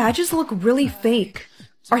minute, your badges look really fake.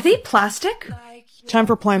 Are they plastic? Time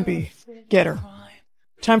for plan B. Get her.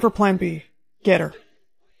 Time for plan B. Get her.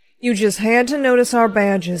 You just had to notice our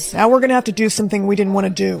badges. Now we're gonna have to do something we didn't want to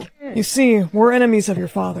do. You see, we're enemies of your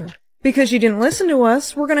father. Because you didn't listen to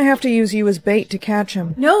us, we're gonna have to use you as bait to catch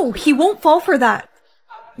him. No, he won't fall for that.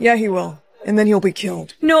 Yeah, he will. And then he'll be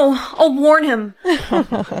killed. No, I'll warn him.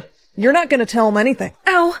 You're not gonna tell him anything.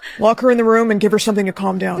 Ow! Lock her in the room and give her something to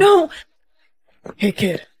calm down. No! Hey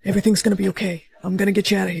kid, everything's gonna be okay. I'm gonna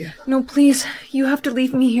get you out of here. No, please. You have to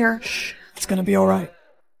leave me here. Shh. It's gonna be alright.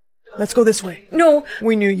 Let's go this way. No!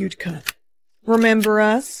 We knew you'd come. Remember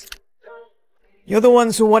us? You're the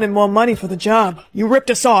ones who wanted more money for the job. You ripped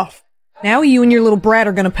us off. Now you and your little brat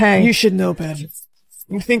are gonna pay. You should know better.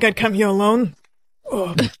 You think I'd come here alone?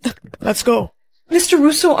 Oh. Let's go. Mr.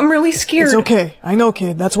 Russo, I'm really scared. It's okay. I know,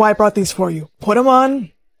 kid. That's why I brought these for you. Put them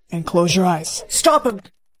on and close your eyes. Stop him!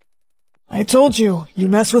 I told you. You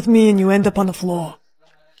mess with me and you end up on the floor.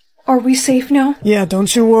 Are we safe now? Yeah,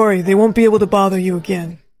 don't you worry. They won't be able to bother you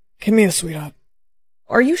again. Come here, sweetheart.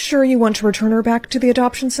 Are you sure you want to return her back to the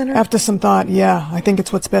adoption center? After some thought, yeah. I think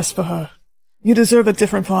it's what's best for her. You deserve a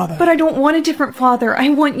different father. But I don't want a different father. I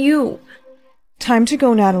want you. Time to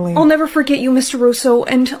go, Natalie. I'll never forget you, Mr. Russo,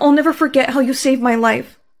 and I'll never forget how you saved my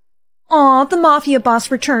life. Aw, the mafia boss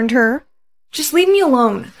returned her. Just leave me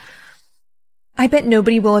alone. I bet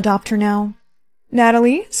nobody will adopt her now.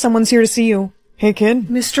 Natalie, someone's here to see you. Hey, kid.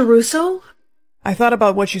 Mr. Russo? I thought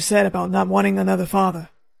about what you said about not wanting another father.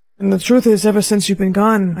 And the truth is, ever since you've been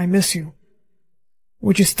gone, I miss you.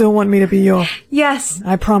 Would you still want me to be your— Yes.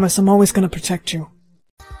 I promise I'm always gonna protect you.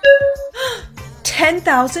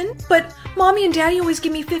 10,000? But Mommy and Daddy always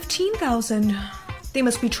give me 15,000. They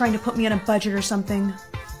must be trying to put me on a budget or something.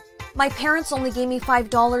 My parents only gave me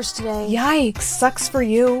 $5 today. Yikes, sucks for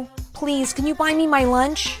you. Please, can you buy me my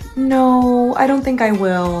lunch? No, I don't think I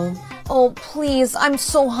will. Oh, please, I'm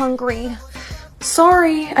so hungry.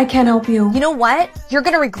 Sorry, I can't help you. You know what? You're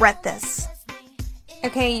gonna regret this.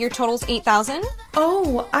 Okay, your total's 8,000?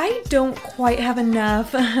 Oh, I don't quite have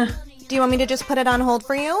enough. Do you want me to just put it on hold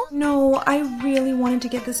for you? No, I really wanted to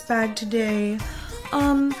get this bag today.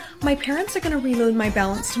 My parents are gonna reload my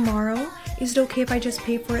balance tomorrow. Is it okay if I just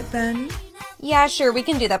pay for it then? Yeah, sure, we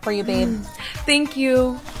can do that for you, babe. Thank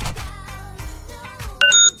you.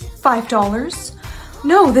 $5?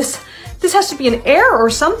 No, this has to be an error or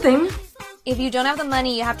something. If you don't have the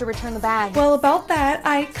money, you have to return the bag. Well, about that,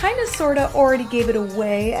 I kinda sorta already gave it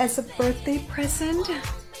away as a birthday present.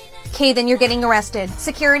 Okay, then you're getting arrested.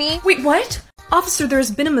 Security? Wait, what? Officer, there's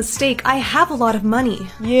been a mistake. I have a lot of money.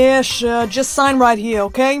 Yeah, sure. Just sign right here,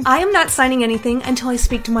 okay? I am not signing anything until I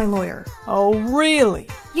speak to my lawyer. Oh, really?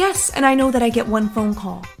 Yes, and I know that I get one phone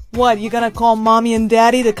call. What, you gonna call Mommy and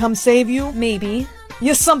Daddy to come save you? Maybe.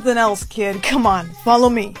 You're something else, kid. Come on, follow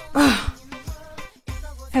me.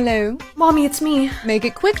 Hello? Mommy, it's me. Make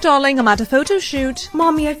it quick, darling. I'm at a photo shoot.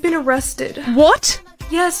 Mommy, I've been arrested. What?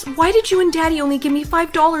 Yes, why did you and Daddy only give me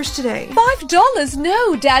 $5 today? $5?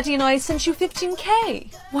 No, Daddy and I sent you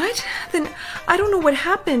 $15K. What? Then I don't know what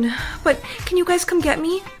happened, but can you guys come get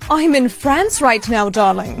me? I'm in France right now,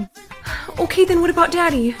 darling. Okay, then what about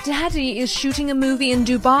Daddy? Daddy is shooting a movie in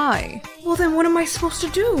Dubai. Well, then what am I supposed to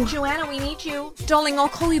do? Joanna, we need you. Darling, I'll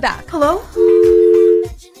call you back. Hello?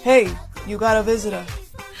 Hey, you got a visitor.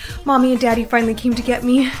 Mommy and Daddy finally came to get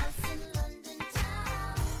me.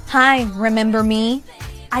 Hi, remember me?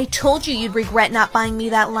 I told you you'd regret not buying me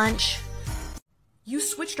that lunch. You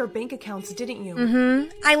switched our bank accounts, didn't you? Mm-hmm.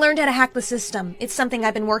 I learned how to hack the system. It's something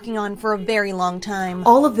I've been working on for a very long time.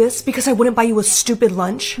 All of this because I wouldn't buy you a stupid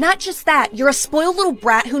lunch? Not just that. You're a spoiled little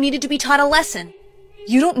brat who needed to be taught a lesson.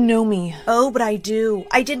 You don't know me. Oh, but I do.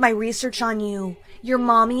 I did my research on you. Your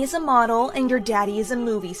mommy is a model and your daddy is a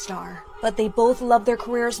movie star. But they both love their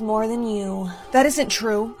careers more than you. That isn't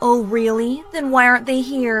true. Oh, really? Then why aren't they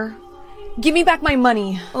here? Give me back my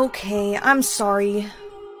money. Okay, I'm sorry.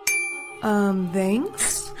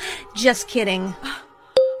 Thanks? Just kidding.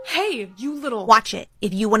 Hey, you little... Watch it.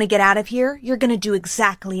 If you want to get out of here, you're gonna do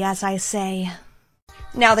exactly as I say.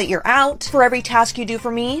 Now that you're out, for every task you do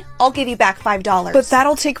for me, I'll give you back $5. But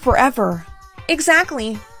that'll take forever.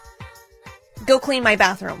 Exactly. Go clean my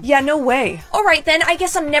bathroom. Yeah, no way. Alright then, I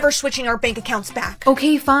guess I'm never switching our bank accounts back.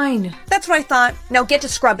 Okay, fine. That's what I thought. Now get to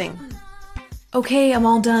scrubbing. Okay, I'm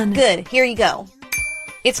all done. Good, here you go.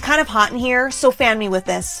 It's kind of hot in here, so fan me with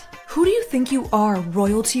this. Who do you think you are,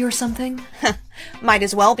 royalty or something? Might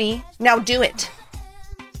as well be. Now do it.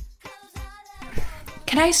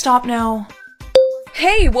 Can I stop now?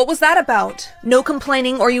 Hey, what was that about? No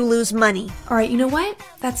complaining or you lose money. Alright, you know what?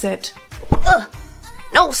 That's it. Ugh!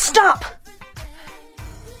 No, stop!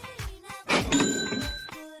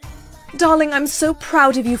 Darling, I'm so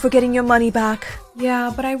proud of you for getting your money back.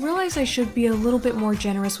 Yeah, but I realize I should be a little bit more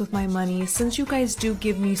generous with my money, since you guys do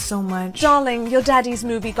give me so much. Darling, your daddy's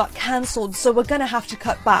movie got cancelled, so we're gonna have to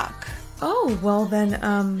cut back. Oh, well then,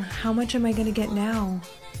 how much am I gonna get now?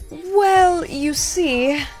 Well, you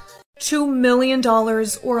see... $2 million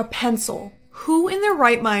or a pencil. Who in their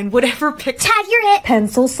right mind would ever pick— Tad, you're it!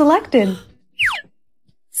 Pencil selected.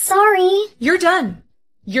 Sorry. You're done.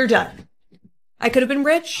 You're done. I could have been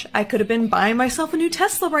rich, I could have been buying myself a new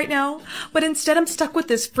Tesla right now, but instead I'm stuck with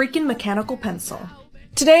this freaking mechanical pencil.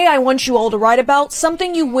 Today I want you all to write about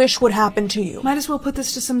something you wish would happen to you. Might as well put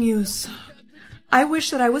this to some use. I wish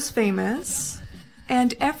that I was famous,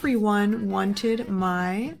 and everyone wanted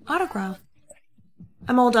my autograph.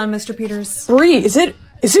 I'm all done, Mr. Peters. Bree, is it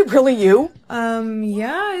really you?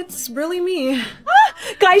 Yeah, it's really me. Ah,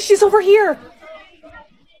 guys, she's over here!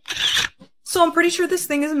 So I'm pretty sure this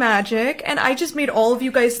thing is magic, and I just made all of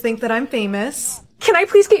you guys think that I'm famous. Can I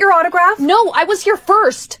please get your autograph? No, I was here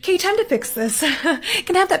first! Okay, time to fix this.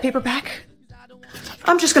 Can I have that paper back?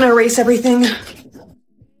 I'm just gonna erase everything.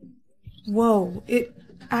 Whoa, it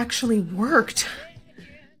actually worked.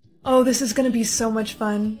 Oh, this is gonna be so much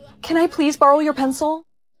fun. Can I please borrow your pencil?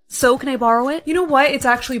 So, can I borrow it? You know what? It's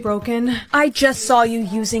actually broken. I just saw you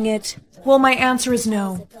using it. Well, my answer is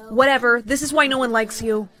no. Whatever, this is why no one likes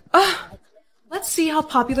you. Let's see how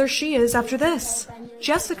popular she is after this.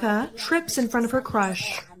 Jessica trips in front of her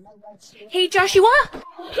crush. Hey, Joshua!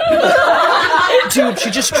 Dude,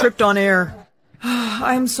 she just tripped on air.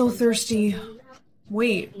 I'm so thirsty.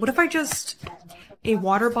 Wait, what if I just... A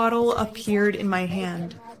water bottle appeared in my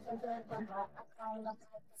hand.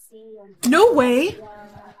 No way!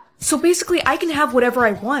 So basically, I can have whatever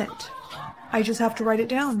I want. I just have to write it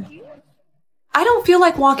down. I don't feel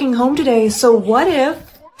like walking home today, so what if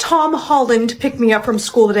Tom Holland picked me up from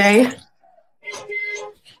school today?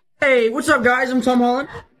 Hey, what's up, guys? I'm Tom Holland.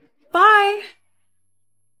 Bye!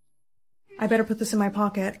 I better put this in my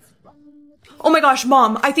pocket. Oh my gosh,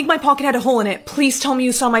 Mom, I think my pocket had a hole in it. Please tell me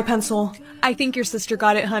you saw my pencil. I think your sister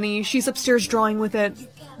got it, honey. She's upstairs drawing with it.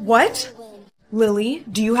 What? Lily,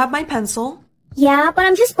 do you have my pencil? Yeah, but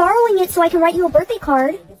I'm just borrowing it so I can write you a birthday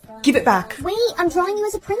card. Give it back. Wait, I'm drawing you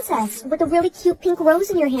as a princess with a really cute pink rose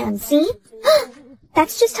in your hand, see?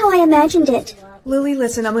 That's just how I imagined it. Lily,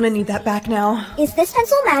 listen, I'm gonna need that back now. Is this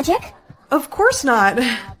pencil magic? Of course not.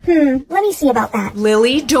 Let me see about that.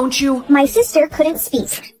 Lily, don't you... My sister couldn't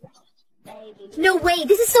speak. No way,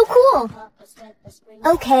 this is so cool.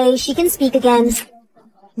 Okay, she can speak again.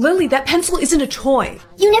 Lily, that pencil isn't a toy.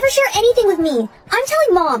 You never share anything with me. I'm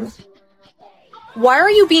telling Mom. Why are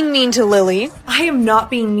you being mean to Lily? I am not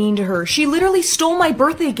being mean to her. She literally stole my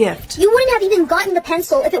birthday gift. You wouldn't have even gotten the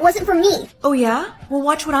pencil if it wasn't for me. Oh yeah? Well,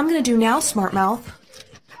 watch what I'm gonna do now, smart mouth.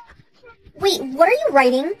 Wait, what are you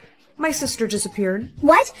writing? My sister disappeared.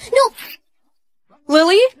 What? No!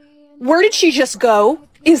 Lily? Where did she just go?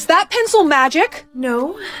 Is that pencil magic?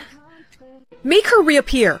 No. Make her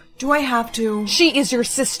reappear. Do I have to? She is your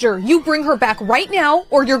sister. You bring her back right now,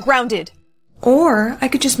 or you're grounded. Or I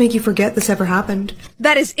could just make you forget this ever happened.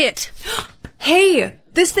 That is it. Hey,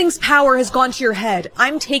 this thing's power has gone to your head.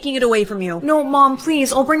 I'm taking it away from you. No, Mom,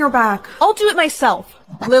 please. I'll bring her back. I'll do it myself.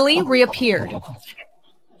 Lily reappeared.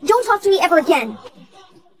 Don't talk to me ever again.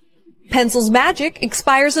 Pencil's magic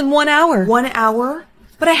expires in 1 hour. 1 hour?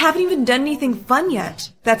 But I haven't even done anything fun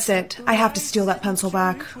yet. That's it. I have to steal that pencil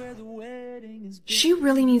back. She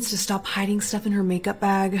really needs to stop hiding stuff in her makeup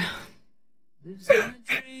bag.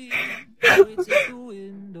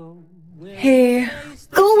 Hey.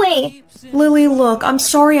 Go away. Lily, look, I'm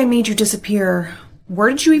sorry I made you disappear. Where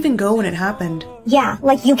did you even go when it happened? Yeah,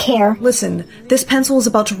 like you care. Listen, this pencil is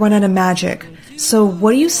about to run out of magic. So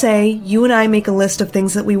what do you say you and I make a list of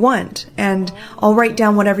things that we want, and I'll write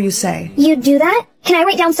down whatever you say. You do that? Can I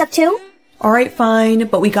write down stuff too? Alright, fine,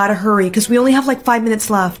 but we gotta hurry, because we only have like 5 minutes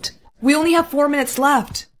left. We only have 4 minutes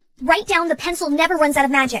left. Write down the pencil never runs out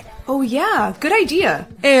of magic. Oh yeah, good idea.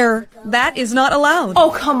 Air, that is not allowed.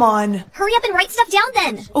 Oh, come on. Hurry up and write stuff down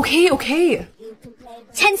then. Okay.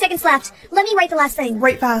 10 seconds left. Let me write the last thing.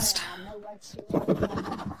 Write fast.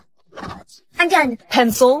 I'm done.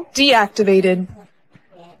 Pencil deactivated.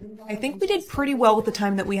 I think we did pretty well with the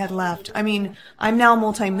time that we had left. I mean, I'm now a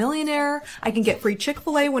multi-millionaire, I can get free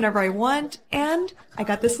Chick-fil-A whenever I want, and I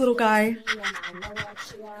got this little guy.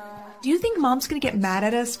 Do you think Mom's gonna get mad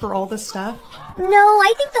at us for all this stuff? No,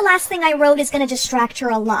 I think the last thing I wrote is gonna distract her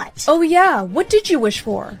a lot. Oh yeah, what did you wish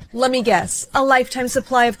for? Let me guess, a lifetime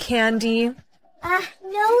supply of candy?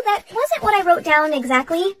 No, that wasn't what I wrote down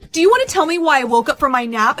exactly. Do you want to tell me why I woke up from my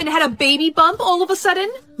nap and had a baby bump all of a sudden?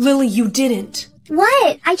 Lily, you didn't.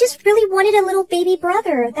 What? I just really wanted a little baby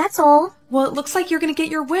brother, that's all. Well, it looks like you're gonna get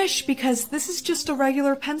your wish, because this is just a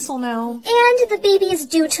regular pencil now. And the baby is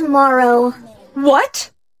due tomorrow. What?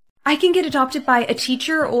 I can get adopted by a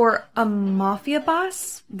teacher or a mafia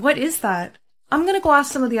boss? What is that? I'm gonna go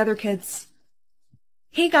ask some of the other kids.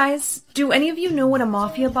 Hey guys, do any of you know what a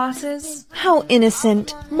mafia boss is? How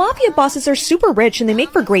innocent. Mafia bosses are super rich and they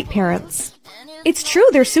make for great parents. It's true,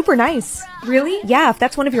 they're super nice. Really? Yeah, if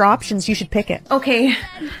that's one of your options, you should pick it. Okay.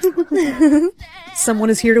 Someone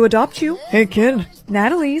is here to adopt you. Hey, kid.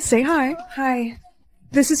 Natalie, say hi. Hi.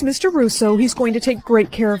 This is Mr. Russo. He's going to take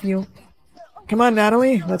great care of you. Come on,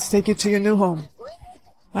 Natalie. Let's take you to your new home.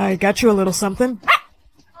 I got you a little something.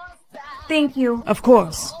 Thank you. Of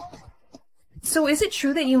course. So is it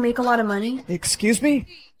true that you make a lot of money? Excuse me?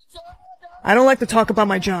 I don't like to talk about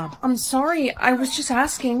my job. I'm sorry, I was just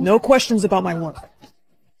asking. No questions about my work.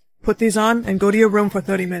 Put these on and go to your room for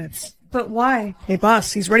 30 minutes. But why? Hey,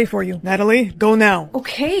 boss, he's ready for you. Natalie, go now.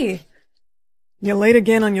 Okay. You're late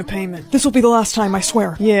again on your payment. This will be the last time, I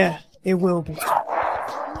swear. Yeah, it will be.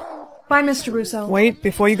 Bye, Mr. Russo. Wait,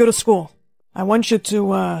 before you go to school. I want you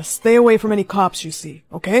to, stay away from any cops you see,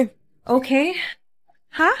 okay? Okay.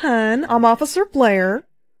 Hi, hon. I'm Officer Blair.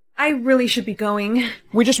 I really should be going.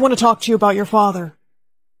 We just want to talk to you about your father.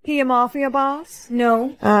 He a mafia boss?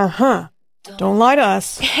 No. Uh-huh. Don't lie to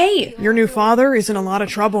us. Hey! Your new father is in a lot of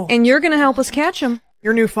trouble. And you're gonna help us catch him.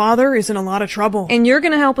 Your new father is in a lot of trouble. And you're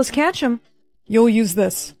gonna help us catch him. You'll use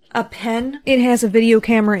this. A pen? It has a video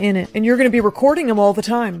camera in it. And you're gonna be recording him all the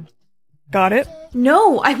time. Got it?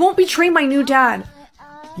 No, I won't betray my new dad.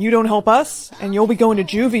 You don't help us, and you'll be going to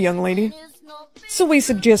juvie, young lady. So we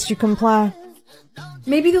suggest you comply.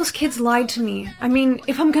 Maybe those kids lied to me. I mean,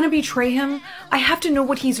 if I'm gonna betray him, I have to know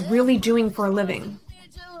what he's really doing for a living.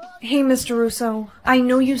 Hey, Mr. Russo, I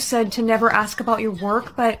know you said to never ask about your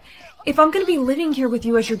work, but if I'm gonna be living here with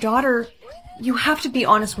you as your daughter, you have to be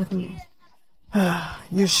honest with me.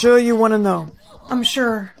 You sure you want to know? I'm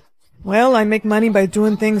sure. Well, I make money by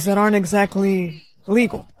doing things that aren't exactly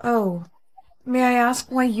legal. Oh. May I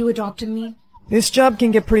ask why you adopted me? This job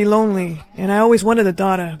can get pretty lonely, and I always wanted a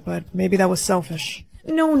daughter, but maybe that was selfish.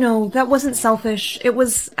 No, that wasn't selfish. It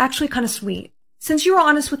was actually kind of sweet. Since you were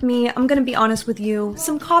honest with me, I'm gonna be honest with you.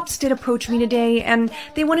 Some cops did approach me today, and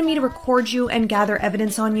they wanted me to record you and gather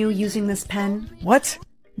evidence on you using this pen. What?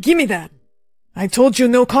 Give me that! I told you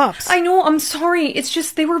no cops! I know, I'm sorry. It's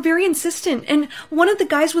just they were very insistent, and one of the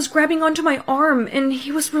guys was grabbing onto my arm, and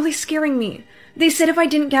he was really scaring me. They said if I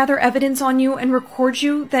didn't gather evidence on you and record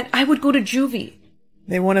you, that I would go to juvie.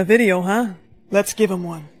 They want a video, huh? Let's give them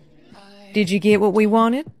one. Did you get what we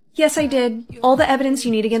wanted? Yes, I did. All the evidence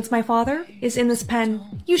you need against my father is in this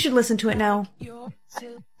pen. You should listen to it now.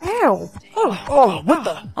 Ow! Oh, what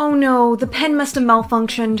the? Oh no, the pen must have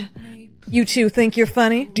malfunctioned. You two think you're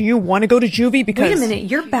funny? Do you want to go to juvie because— Wait a minute,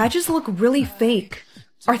 your badges look really fake.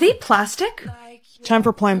 Are they plastic? Time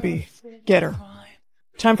for plan B. Get her.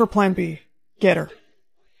 Time for plan B. Get her.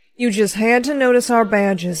 You just had to notice our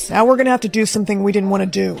badges. Now we're gonna have to do something we didn't want to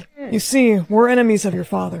do. You see, we're enemies of your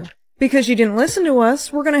father. Because you didn't listen to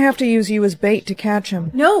us, we're gonna have to use you as bait to catch him.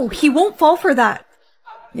 No, he won't fall for that.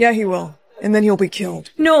 Yeah, he will. And then he'll be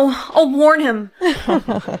killed. No, I'll warn him.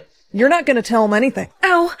 You're not gonna tell him anything.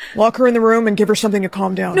 Ow! Lock her in the room and give her something to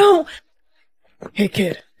calm down. No! Hey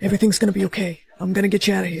kid, everything's gonna be okay. I'm gonna get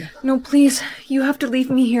you out of here. No, please, you have to leave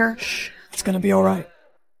me here. Shh, it's gonna be alright.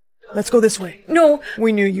 Let's go this way. No!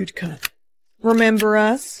 We knew you'd come. Remember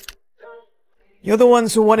us? You're the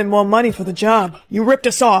ones who wanted more money for the job. You ripped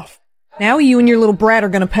us off. Now you and your little brat are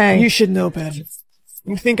gonna pay. You should know better.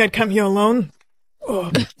 You think I'd come here alone?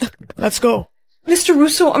 Ugh. Let's go. Mr.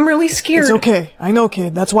 Russo, I'm really scared. It's okay. I know,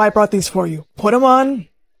 kid. That's why I brought these for you. Put them on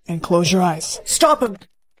and close your eyes. Stop him!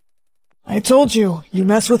 I told you, you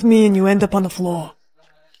mess with me and you end up on the floor.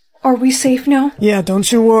 Are we safe now? Yeah,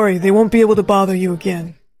 don't you worry. They won't be able to bother you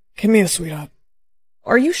again. Come here, sweetheart.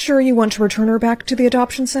 Are you sure you want to return her back to the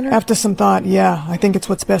adoption center? After some thought, yeah. I think it's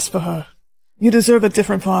what's best for her. You deserve a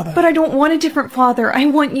different father. But I don't want a different father. I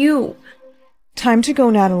want you. Time to go,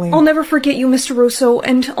 Natalie. I'll never forget you, Mr. Russo,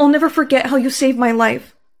 and I'll never forget how you saved my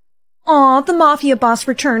life. Aw, the mafia boss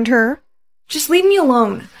returned her. Just leave me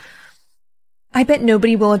alone. I bet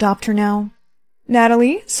nobody will adopt her now.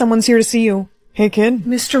 Natalie, someone's here to see you. Hey, kid.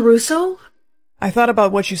 Mr. Russo? I thought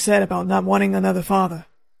about what you said about not wanting another father.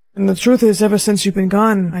 And the truth is, ever since you've been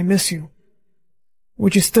gone, I miss you.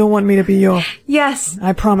 Would you still want me to be your— Yes.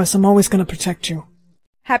 I promise I'm always gonna protect you.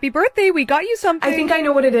 Happy birthday, we got you something. I think I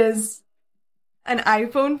know what it is. An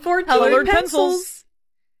iPhone 14 colored pencils.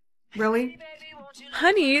 Really?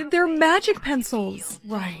 Honey, they're magic pencils.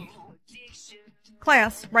 Right.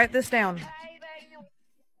 Class, write this down.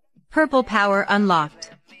 Purple power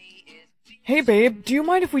unlocked. Hey babe, do you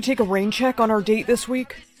mind if we take a rain check on our date this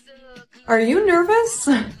week? Are you nervous?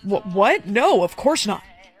 What? No, of course not.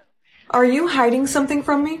 Are you hiding something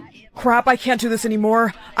from me? Crap, I can't do this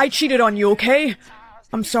anymore. I cheated on you, okay?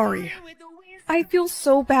 I'm sorry. I feel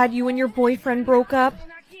so bad you and your boyfriend broke up.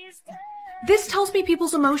 This tells me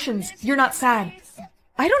people's emotions. You're not sad.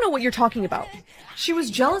 I don't know what you're talking about. She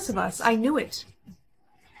was jealous of us. I knew it.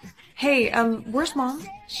 Hey, where's Mom?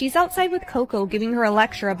 She's outside with Coco giving her a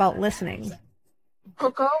lecture about listening.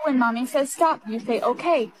 Coco, when Mommy says stop, you say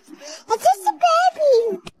okay. It's just a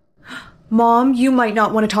baby! Mom, you might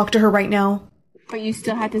not want to talk to her right now. But you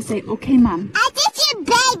still have to say okay, Mom. I just a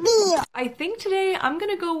baby! I think today I'm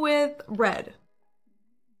gonna go with red.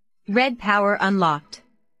 Red power unlocked.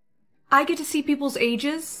 I get to see people's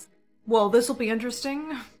ages. Well, this'll be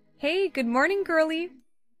interesting. Hey, good morning, girlie.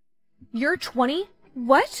 You're 20?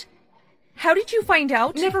 What? How did you find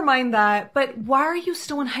out? Never mind that, but why are you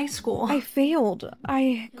still in high school? I failed.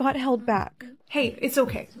 I got held back. Hey, it's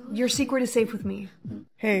okay. Your secret is safe with me.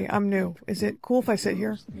 Hey, I'm new. Is it cool if I sit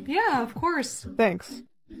here? Yeah, of course. Thanks.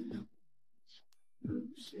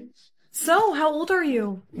 So, how old are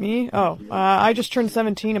you? Me? Oh, I just turned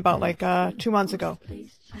 17 about 2 months ago.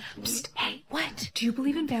 Psst, hey, what? Do you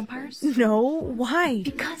believe in vampires? No, why?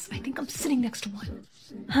 Because I think I'm sitting next to one.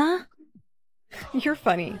 Huh? You're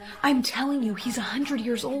funny. I'm telling you, he's 100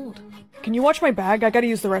 years old. Can you watch my bag? I gotta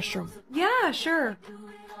use the restroom. Yeah, sure.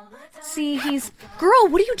 See, he's... Girl,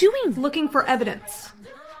 what are you doing? Looking for evidence.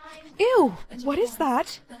 Ew, what is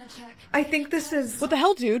that? I think this is... What the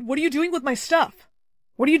hell, dude? What are you doing with my stuff?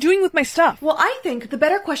 What are you doing with my stuff? Well, I think the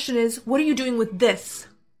better question is, what are you doing with this?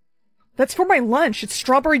 That's for my lunch. It's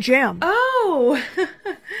strawberry jam. Oh!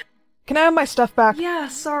 Can I have my stuff back? Yeah,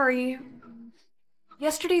 sorry.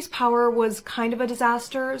 Yesterday's power was kind of a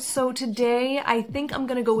disaster, so today I think I'm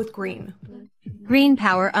gonna go with green. Green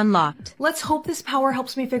power unlocked. Let's hope this power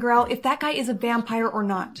helps me figure out if that guy is a vampire or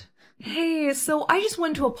not. Hey, so I just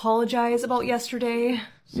wanted to apologize about yesterday.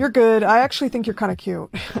 You're good. I actually think you're kind of cute.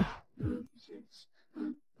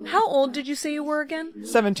 How old did you say you were again?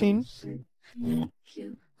 17.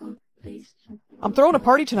 I'm throwing a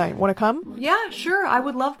party tonight. Want to come? Yeah, sure. I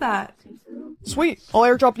would love that. Sweet. I'll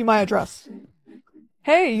airdrop you my address.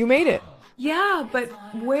 Hey, you made it. Yeah, but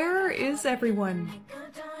where is everyone?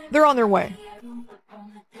 They're on their way.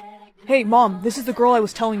 Hey, Mom, this is the girl I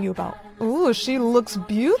was telling you about. Ooh, she looks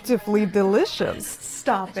beautifully delicious.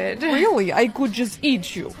 Stop it. Really, I could just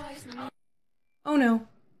eat you. Oh no.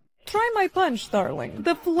 Try my punch, darling.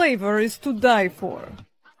 The flavor is to die for.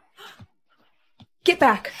 Get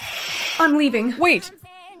back. I'm leaving. Wait.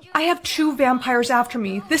 I have 2 vampires after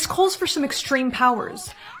me. This calls for some extreme powers.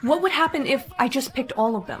 What would happen if I just picked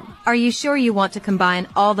all of them? Are you sure you want to combine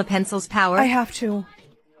all the pencil's power? I have to.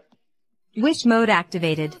 Wish mode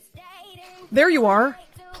activated. There you are.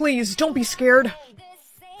 Please, don't be scared.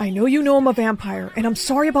 I know you know I'm a vampire, and I'm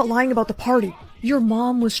sorry about lying about the party. Your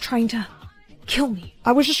mom was trying to kill me.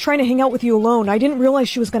 I was just trying to hang out with you alone. I didn't realize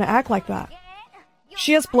she was going to act like that.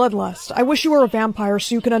 She has bloodlust. I wish you were a vampire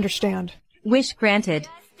so you can understand. Wish granted.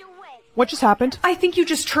 What just happened? I think you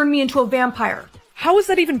just turned me into a vampire. How is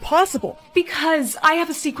that even possible? Because I have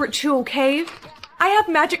a secret too, okay? I have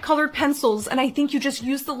magic-colored pencils, and I think you just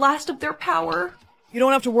used the last of their power. You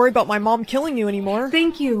don't have to worry about my mom killing you anymore.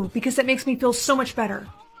 Thank you, because that makes me feel so much better.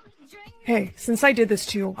 Hey, since I did this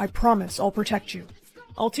to you, I promise I'll protect you.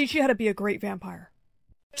 I'll teach you how to be a great vampire.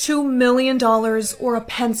 $2 million or a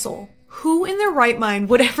pencil. Who in their right mind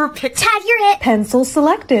would ever pick— Tad, you're it! Pencil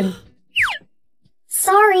selected.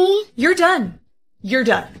 Sorry. You're done. You're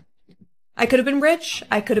done. I could have been rich.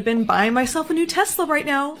 I could have been buying myself a new Tesla right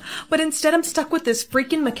now. But instead I'm stuck with this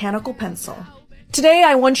freaking mechanical pencil. Today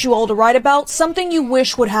I want you all to write about something you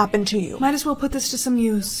wish would happen to you. Might as well put this to some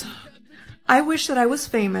use. I wish that I was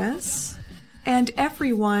famous and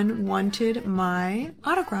everyone wanted my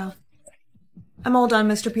autograph. I'm all done,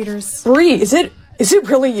 Mr. Peters. Bree, is it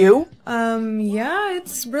really you? Yeah,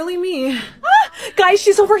 it's really me. Guys,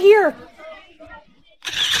 she's over here.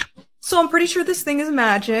 So I'm pretty sure this thing is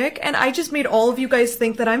magic, and I just made all of you guys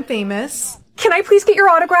think that I'm famous. Can I please get your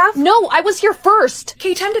autograph? No, I was here first.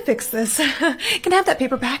 Okay, time to fix this. Can I have that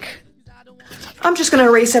paper back? I'm just gonna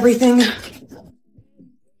erase everything.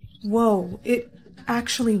 Whoa, it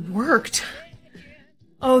actually worked.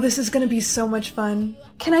 Oh, this is gonna be so much fun.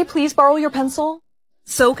 Can I please borrow your pencil?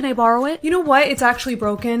 So, can I borrow it? You know what? It's actually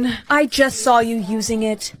broken. I just saw you using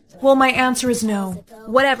it. Well, my answer is no.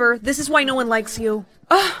 Whatever. This is why no one likes you.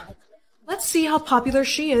 Let's see how popular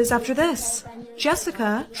she is after this.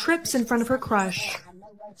 Jessica trips in front of her crush.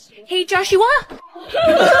 Hey, Joshua!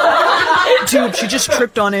 Dude, she just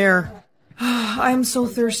tripped on air. I'm so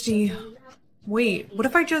thirsty. Wait, what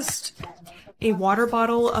if I just... A water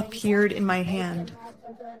bottle appeared in my hand.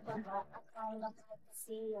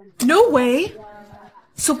 No way!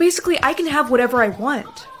 So basically, I can have whatever I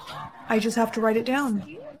want. I just have to write it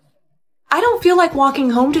down. I don't feel like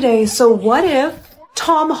walking home today, so what if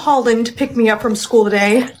Tom Holland picked me up from school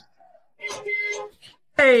today?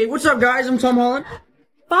 Hey, what's up, guys? I'm Tom Holland.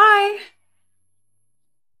 Bye!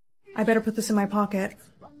 I better put this in my pocket.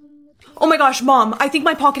 Oh my gosh, Mom, I think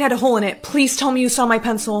my pocket had a hole in it. Please tell me you saw my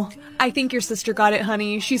pencil. I think your sister got it,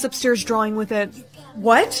 honey. She's upstairs drawing with it.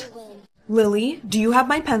 What? Lily, do you have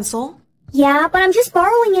my pencil? Yeah, but I'm just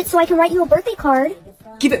borrowing it so I can write you a birthday card.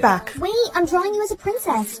 Give it back. Wait, I'm drawing you as a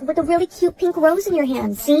princess with a really cute pink rose in your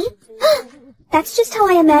hand, see? That's just how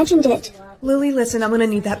I imagined it. Lily, listen, I'm gonna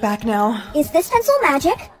need that back now. Is this pencil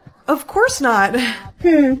magic? Of course not.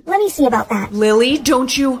 Let me see about that. Lily,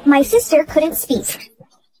 don't you— My sister couldn't speak.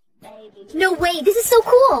 No way, this is so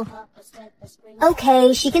cool!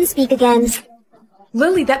 Okay, she can speak again.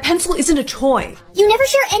 Lily, that pencil isn't a toy. You never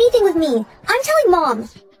share anything with me. I'm telling Mom.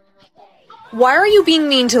 Why are you being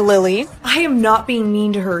mean to Lily? I am not being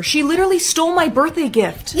mean to her. She literally stole my birthday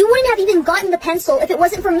gift. You wouldn't have even gotten the pencil if it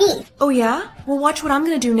wasn't for me. Oh yeah? Well, watch what I'm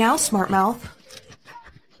gonna do now, smart mouth.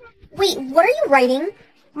 Wait, what are you writing?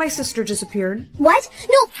 My sister disappeared. What?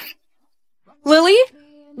 No! Lily?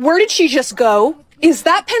 Where did she just go? Is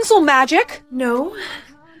that pencil magic? No.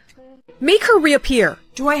 Make her reappear.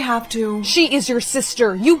 Do I have to? She is your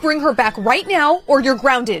sister. You bring her back right now, or you're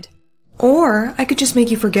grounded. Or I could just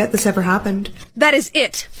make you forget this ever happened. That is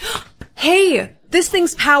it. Hey, this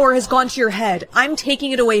thing's power has gone to your head. I'm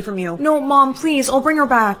taking it away from you. No, Mom, please. I'll bring her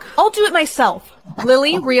back. I'll do it myself.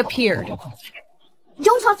 Lily reappeared.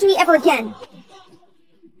 Don't talk to me ever again.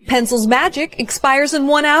 Pencil's magic expires in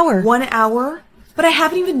 1 hour. 1 hour? But I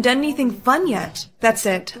haven't even done anything fun yet. That's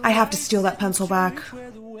it. I have to steal that pencil back.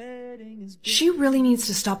 She really needs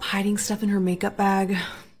to stop hiding stuff in her makeup bag.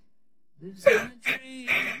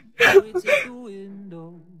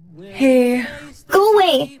 Hey. Go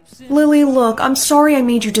away! Lily, look, I'm sorry I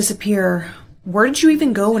made you disappear. Where did you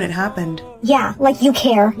even go when it happened? Yeah, like you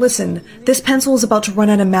care. Listen, this pencil is about to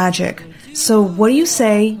run out of magic. So what do you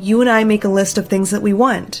say you and I make a list of things that we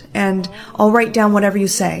want, and I'll write down whatever you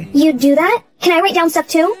say. You do that? Can I write down stuff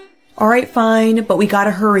too? Alright, fine, but we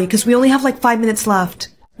gotta hurry, because we only have like 5 minutes left.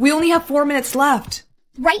 We only have 4 minutes left.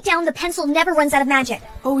 Write down the pencil never runs out of magic.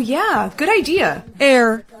 Oh yeah, good idea.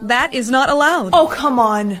 Air, that is not allowed. Oh, come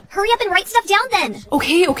on. Hurry up and write stuff down then.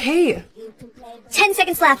 Okay. 10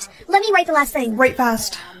 seconds left. Let me write the last thing. Write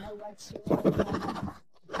fast.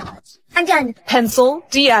 I'm done. Pencil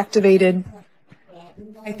deactivated.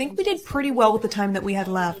 I think we did pretty well with the time that we had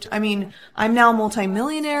left. I mean, I'm now a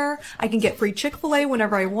multi-millionaire, I can get free Chick-fil-A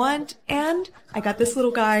whenever I want, and I got this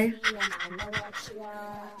little guy.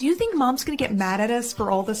 Do you think Mom's gonna get mad at us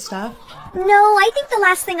for all this stuff? No, I think the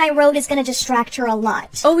last thing I wrote is gonna distract her a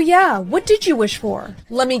lot. Oh yeah, what did you wish for?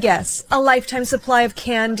 Let me guess, a lifetime supply of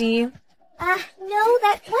candy? No,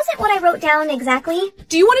 that wasn't what I wrote down exactly.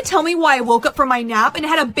 Do you want to tell me why I woke up from my nap and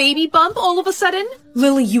had a baby bump all of a sudden?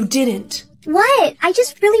 Lily, you didn't. What? I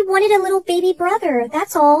just really wanted a little baby brother,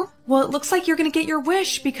 that's all. Well, it looks like you're gonna get your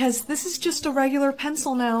wish, because this is just a regular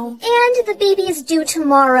pencil now. And the baby is due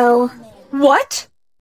tomorrow. What?